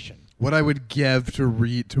operation. What I would give to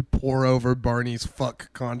read to pour over Barney's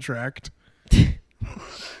fuck contract.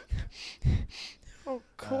 Oh,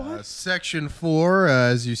 God. Section 4,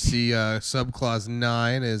 as you see, subclause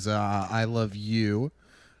 9 is I love you.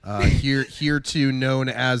 Hereto known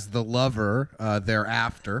as the lover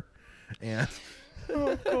thereafter. And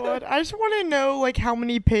Oh, God. I just want to know, like, how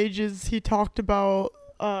many pages he talked about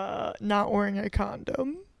not wearing a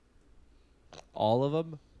condom. All of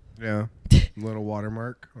them? Yeah. Little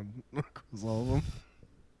watermark on all of them.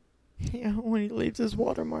 Yeah, when he leaves his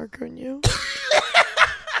watermark on you.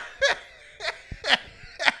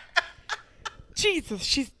 Jesus,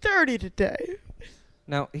 she's 30 today.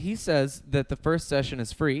 Now, he says that the first session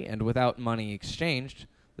is free and without money exchanged,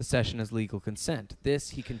 the session is legal consent.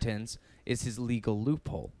 This, he contends, is his legal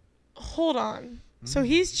loophole. Hold on. So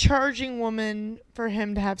he's charging women for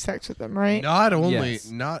him to have sex with them, right? not only, Yes.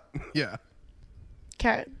 not, yeah.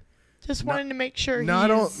 Okay. Just Not- wanted to make sure Not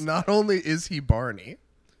only is he Barney,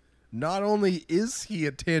 not only is he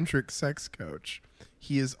a tantric sex coach,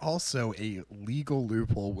 he is also a legal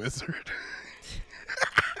loophole wizard.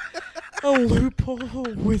 a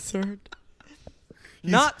loophole wizard.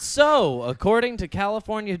 Not so, according to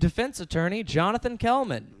California defense attorney Jonathan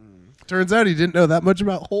Kellman. Turns out he didn't know that much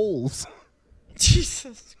about holes.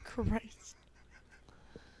 Jesus Christ.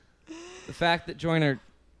 The fact that Joyner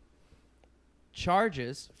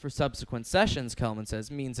charges for subsequent sessions, Kellman says,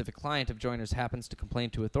 means if a client of Joyner's happens to complain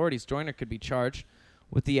to authorities, Joyner could be charged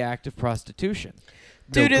with the act of prostitution.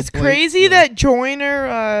 Dude, No it's complaint, crazy no. that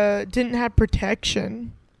Joyner didn't have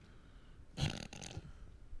protection. Is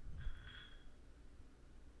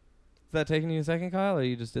that taking you a second, Kyle, or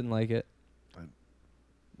you just didn't like it?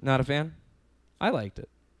 Not a fan? I liked it.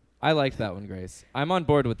 I liked that one, Grace. I'm on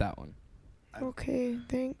board with that one. Okay,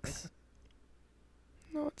 thanks.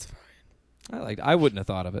 No, it's fine. I wouldn't have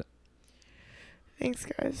thought of it. Thanks,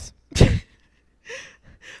 guys. I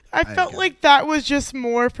I felt get like that was just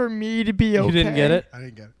more for me to be okay. You didn't get it? I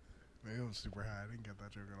didn't get it. Maybe I was super high. I didn't get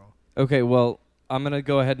that joke at all. Okay, well, I'm going to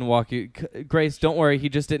go ahead and walk you. Grace, don't worry. He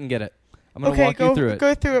just didn't get it. I'm going to Okay, walk you through it.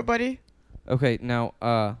 go through it, buddy. Okay, now,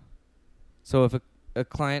 so if a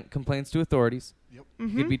client complains to authorities,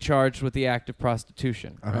 Mm-hmm. he'd be charged with the act of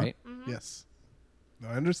prostitution, Uh-huh. right? Yes. No,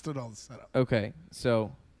 I understood all the setup. Okay,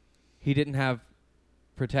 so he didn't have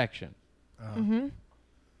protection, Mm-hmm.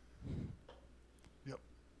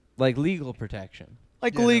 like legal protection,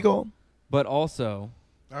 Like Yeah, no. legal. but also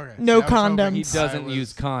Okay. No see, I was hoping condoms. he I doesn't was-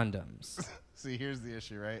 use condoms. See, here's the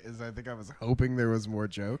issue, right? Is I think I was hoping there was more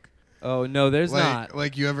joke. Oh, no, there's not.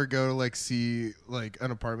 Like you ever go to like see like an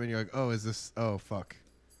apartment, you're like, oh, is this? Oh, fuck,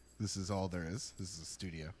 this is all there is. This is a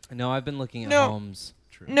studio. No, I've been looking at No. homes.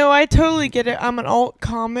 True. No, I totally get it. I'm an alt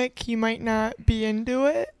comic. You might not be into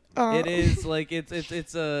it. It is like it's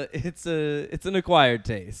an acquired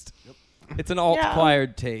taste. Yep. It's an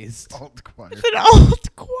alt-acquired taste. Alt quiet. It's an alt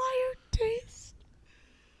acquired taste.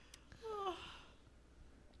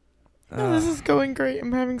 No, this is going great.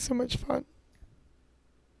 I'm having so much fun.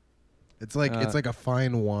 It's like a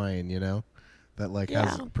fine wine, you know, that like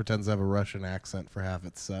Yeah. pretends to have a Russian accent for half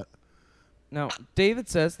its set. Now, David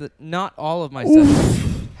says that not all of my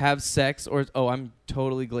sessions have sex or... Oh, I'm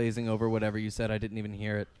totally glazing over whatever you said. I didn't even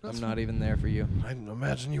hear it. I'm not even there for you. I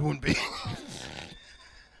imagine you wouldn't be.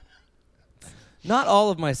 Not all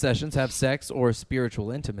of my sessions have sex or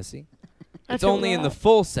spiritual intimacy. I It's feel only in the that.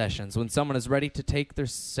 full sessions when someone is ready to take their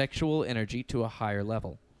sexual energy to a higher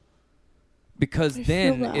level. Because I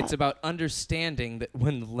then feel that. it's about understanding that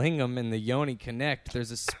when the lingam and the yoni connect,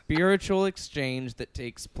 there's a spiritual exchange that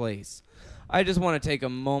takes place. I just want to take a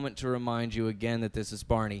moment to remind you again that this is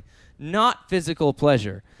Barney. Not physical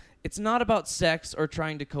pleasure. It's not about sex or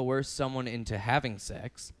trying to coerce someone into having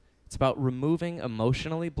sex. It's about removing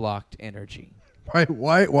emotionally blocked energy.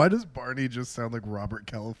 Why does Barney just sound like Robert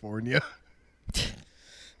California?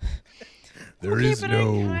 There Okay, is but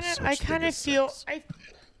no I such kind thing of as feel. sex.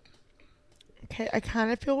 I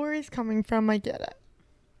kind of feel where he's coming from. I get it.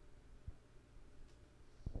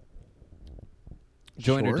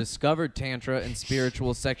 Joyner Sure. discovered Tantra and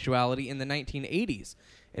spiritual sexuality in the 1980s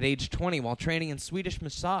at age 20 while training in Swedish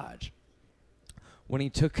massage.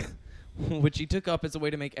 Which he took up as a way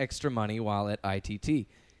to make extra money while at ITT.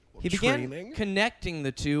 He began training? connecting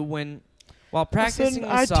the two while I said practicing an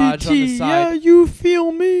massage on the ITT. side. Yeah, you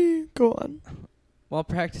feel me. Go on. While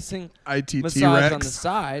practicing ITT massage Rex. on the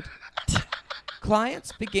side,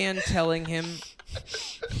 clients began telling him...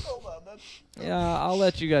 Yeah, I'll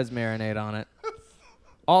let you guys marinate on it.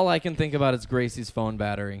 All I can think about is Gracie's phone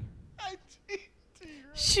battery.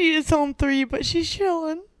 She is on 3, but she's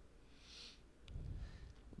chilling.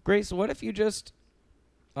 Grace, what if you just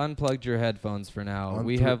unplugged your headphones for now? On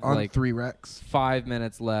We thr- have on like 3 Rex. 5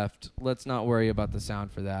 minutes left. Let's not worry about the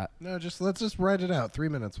sound for that. No, let's just write it out. 3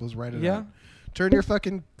 minutes. Let's write it Yeah? out. Turn your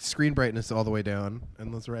fucking screen brightness all the way down,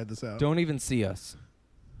 and let's ride this out. Don't even see us.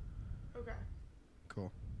 Okay.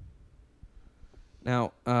 Cool.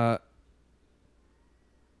 Now,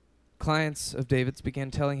 clients of David's began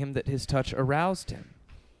telling him that his touch aroused him.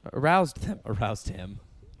 Aroused him. Aroused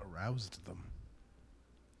them.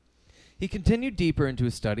 He continued deeper into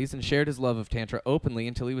his studies and shared his love of Tantra openly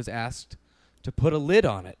until he was asked to put a lid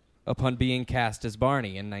on it upon being cast as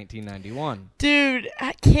Barney in 1991. Dude,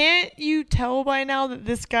 can't you tell by now that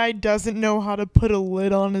this guy doesn't know how to put a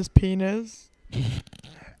lid on his penis?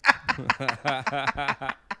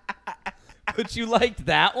 But you liked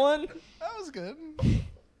that one? That was good.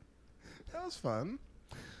 That was fun.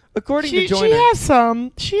 According to She Joyner, has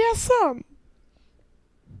some. She has some.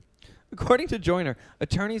 according to Joyner,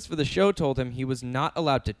 attorneys for the show told him he was not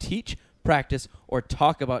allowed to teach, practice, or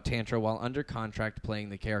talk about Tantra while under contract playing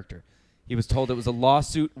the character. He was told it was a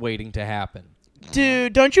lawsuit waiting to happen.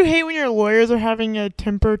 Dude, don't you hate when your lawyers are having a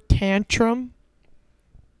temper tantrum?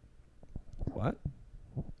 What?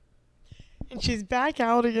 And she's back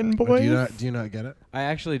out again, boys. Do you not get it? I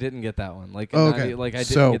actually didn't get that one. Like, Oh, okay. I didn't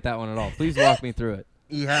So- get that one at all. Please walk me through it.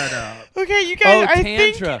 He had Okay, you guys, I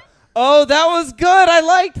Tantra. think... Oh, that was good. I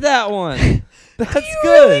liked that one. That's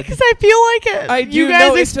good. Because I feel like I you do. guys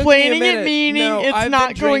No, it took me a explaining minute. it meaning No, it's I've been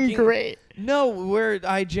not going drinking- great. No,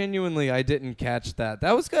 I didn't catch that.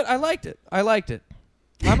 That was good. I liked it.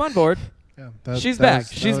 I'm on board. Yeah, She's back.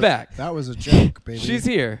 She's back. That was a joke, baby. She's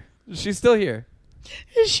here. She's still here.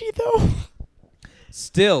 Is she, though?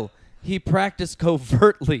 Still, he practiced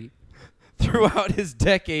covertly throughout his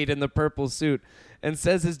decade in the purple suit and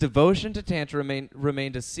says his devotion to Tantra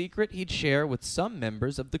remained a secret he'd share with some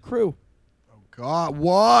members of the crew. God,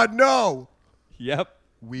 what? No. Yep.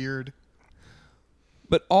 Weird.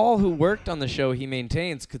 But all who worked on the show, he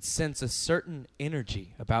maintains, could sense a certain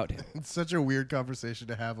energy about him. It's such a weird conversation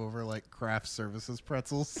to have over like craft services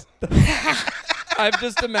pretzels. I've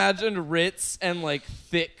just imagined Ritz and like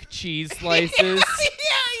thick cheese slices.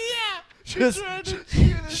 Just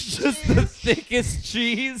the thickest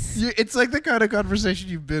cheese. It's like the kind of conversation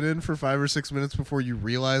you've been in for 5 or 6 minutes before you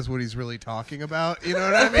realize what he's really talking about. You know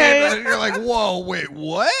what I mean? Okay. And you're like, whoa, wait,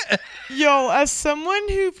 what? Yo, as someone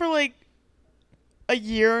who for like a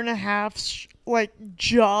year and a half,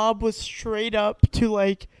 job was straight up to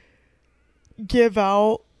like give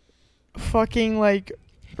out fucking like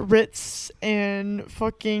Ritz and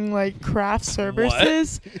fucking like craft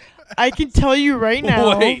services. I can tell you right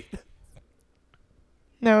now. Wait.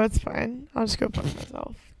 No, it's fine. I'll just go fuck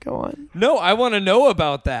myself. Go on. No, I want to know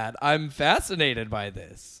about that. I'm fascinated by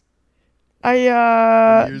this. That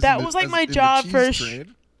Years in was the- like as my in the job cheese for trade.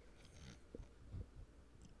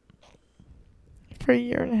 for a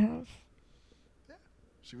year and a half.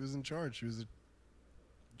 She was in charge. She was.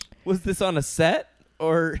 Was this on a set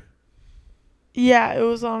or? Yeah, it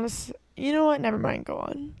was on You know what? Never mind. Go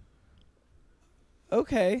on.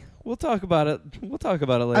 Okay, we'll talk about it. We'll talk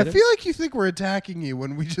about it later. I feel like you think we're attacking you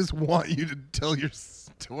when we just want you to tell your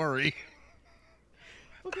story.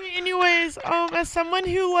 Okay. Anyways, as someone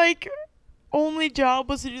who like only job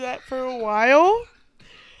was to do that for a while,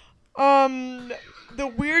 the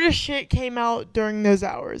weirdest shit came out during those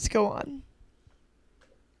hours. Go on.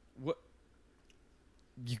 What?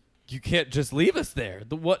 You can't just leave us there.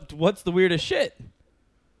 What's the weirdest shit?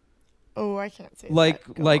 Oh, I can't say Like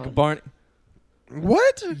that. Go on. Barney.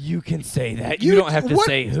 What? You can say that. You don't have to what?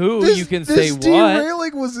 say who. This, you can this say what.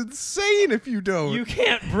 derailing was insane if you don't. You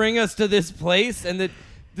can't bring us to this place and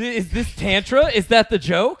is this Tantra? Is that the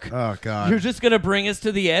joke? Oh, God. You're just going to bring us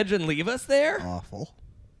to the edge and leave us there? Awful.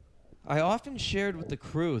 I often shared with the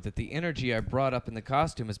crew that the energy I brought up in the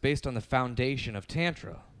costume is based on the foundation of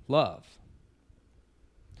Tantra, love.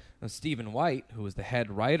 Now, Stephen White, who was the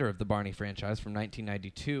head writer of the Barney franchise from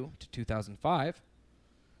 1992 to 2005,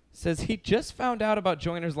 says he just found out about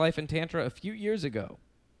Joyner's life in Tantra a few years ago.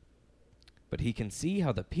 But he can see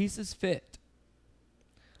how the pieces fit.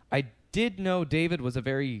 I did know David was a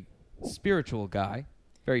very spiritual guy,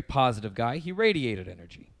 very positive guy. He radiated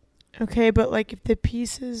energy. Okay, but like if the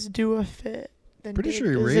pieces do a fit, then Pretty Dave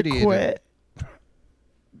sure he is a radiated. quit.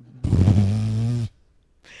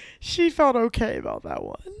 She felt okay about that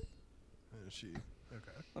one.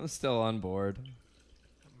 I'm still on board.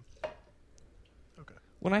 Okay.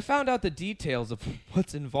 When I found out the details of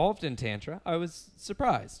what's involved in Tantra, I was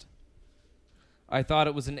surprised. I thought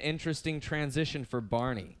it was an interesting transition for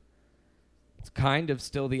Barney. It's kind of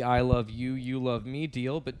still the I love you, you love me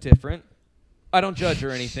deal, but different. I don't judge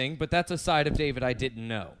or anything, but that's a side of David I didn't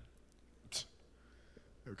know.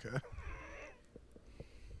 Okay.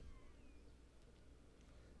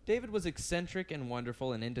 David was eccentric and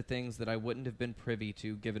wonderful and into things that I wouldn't have been privy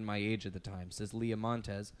to given my age at the time, says Leah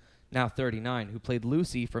Montez, now 39, who played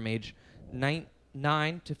Lucy from age 9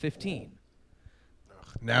 to 15.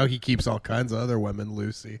 Now he keeps all kinds of other women,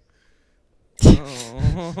 Lucy.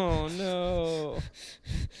 Oh, no.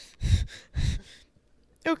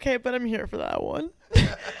 Okay, but I'm here for that one.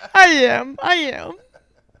 I am.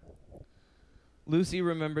 Lucy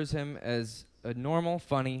remembers him as a normal,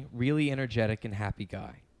 funny, really energetic, and happy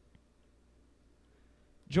guy.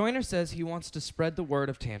 Joyner says he wants to spread the word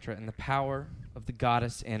of Tantra and the power of the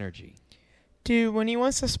goddess energy. Dude, when he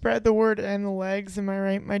wants to spread the word and the legs, am I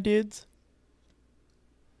right, my dudes?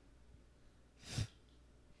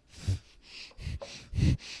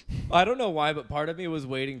 I don't know why, but part of me was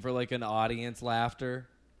waiting for like an audience laughter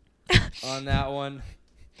on that one.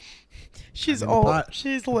 She's I mean,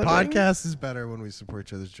 she's the living. podcast is better when we support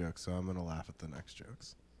each other's jokes, so I'm gonna laugh at the next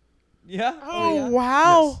jokes. Yeah. Oh, yeah.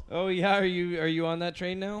 wow. Yes. Oh yeah. Are you on that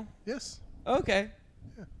train now? Yes. Okay.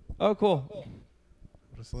 Yeah. Oh, cool.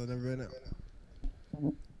 Just let everybody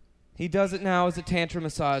know. He does it now as a Tantra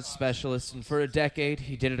massage specialist, and for a decade,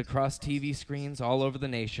 he did it across TV screens all over the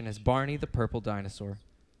nation as Barney the Purple Dinosaur.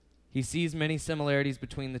 He sees many similarities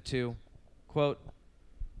between the two. Quote,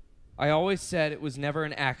 I always said it was never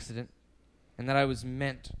an accident, and that I was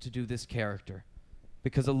meant to do this character,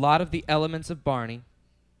 because a lot of the elements of Barney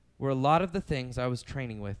were a lot of the things I was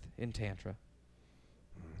training with in Tantra.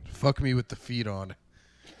 Fuck me with the feet on.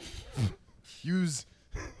 use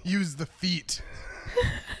the feet.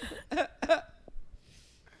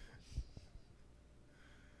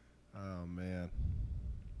 Oh man.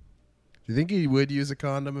 Do you think he would use a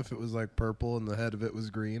condom if it was like purple and the head of it was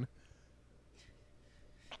green?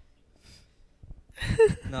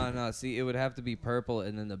 No. See, it would have to be purple,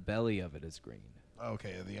 and then the belly of it is green.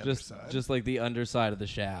 Okay, the underside. Just like the underside of the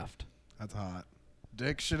shaft. That's hot.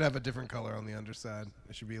 Dick should have a different color on the underside.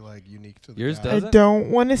 It should be like unique to the Yours guy. I does it?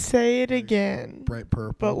 don't want to say it again, Bright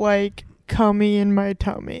purple. but like, cummy in my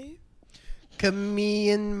tummy. Cummy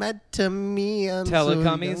in my tummy. I'm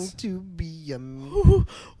Telecummies? so young to be a Ooh,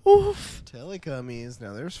 oof. Telecummies.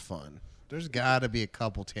 Now there's fun. There's got to be a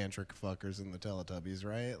couple tantric fuckers in the Teletubbies,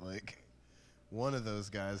 right? Like, one of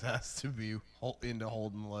those guys has to be into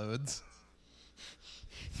holding loads.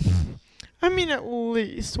 I mean, at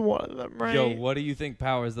least one of them, right? Yo, what do you think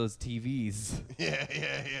powers those TVs?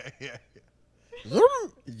 Yeah.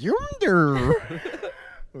 Yonder.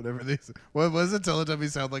 Whatever they say. What does the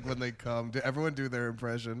Teletubbies sound like when they come? Everyone do their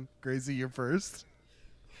impression. Gracie, you're first.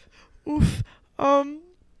 Oof. I'm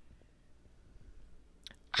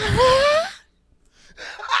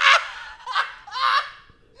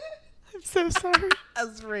so sorry.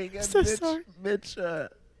 That's very good. So sorry. Mitch,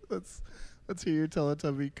 let's hear your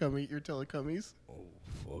Teletubby come eat your Telecummies. Oh,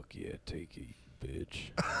 fuck yeah, take it,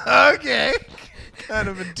 bitch. Okay. Kind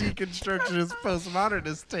of a deconstructionist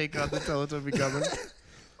postmodernist take on the Teletubby coming.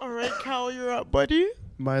 All right, Cal, you're up, buddy.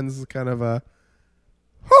 Mine's kind of a.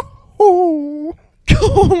 Ho-ho.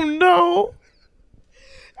 Oh no.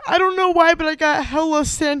 I don't know why, but I got hella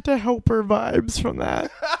Santa helper vibes from that.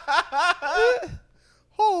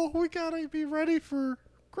 Oh, we gotta be ready for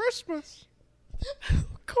Christmas.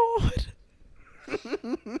 God.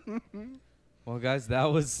 Well, guys, that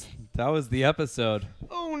was the episode.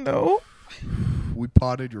 Oh no. We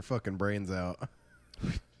potted your fucking brains out.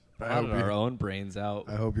 Potted our own brains out.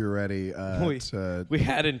 I hope you're ready. We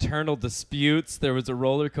had internal disputes. There was a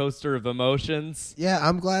roller coaster of emotions. Yeah,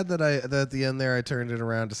 I'm glad that at the end there I turned it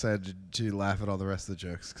around, decided to laugh at all the rest of the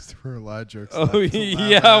jokes because there were a lot of jokes. Oh left to laugh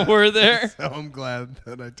yeah, at. we're there. So I'm glad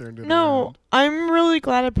that I turned it No, around. I'm really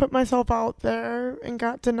glad I put myself out there and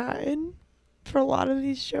got denied for a lot of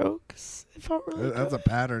these jokes. It felt really That's a good.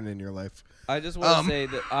 pattern in your life. I just want to say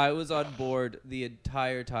that I was on board the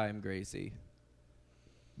entire time, Gracie.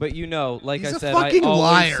 But like He's I a said, I fucking always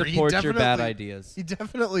liar. He support your bad definitely- ideas. He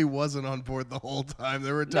definitely wasn't on board the whole time.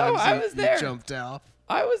 There were No, times I you was there. jumped off.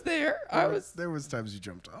 I was there. There was times you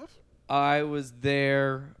jumped off. I was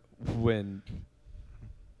there when.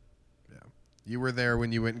 Yeah. You were there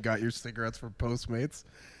when you went and got your cigarettes from Postmates.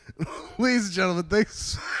 Ladies and gentlemen,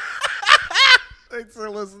 thanks. Thanks for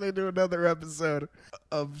listening to another episode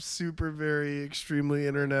of Super Very Extremely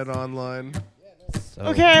Internet Online.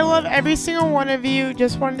 Okay, I love every single one of you.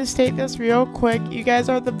 Just wanted to state this real quick. You guys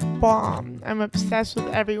are the bomb. I'm obsessed with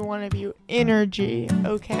every one of you. Energy.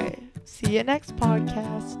 Okay. See you next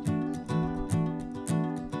podcast.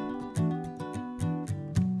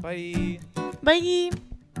 Bye. Bye.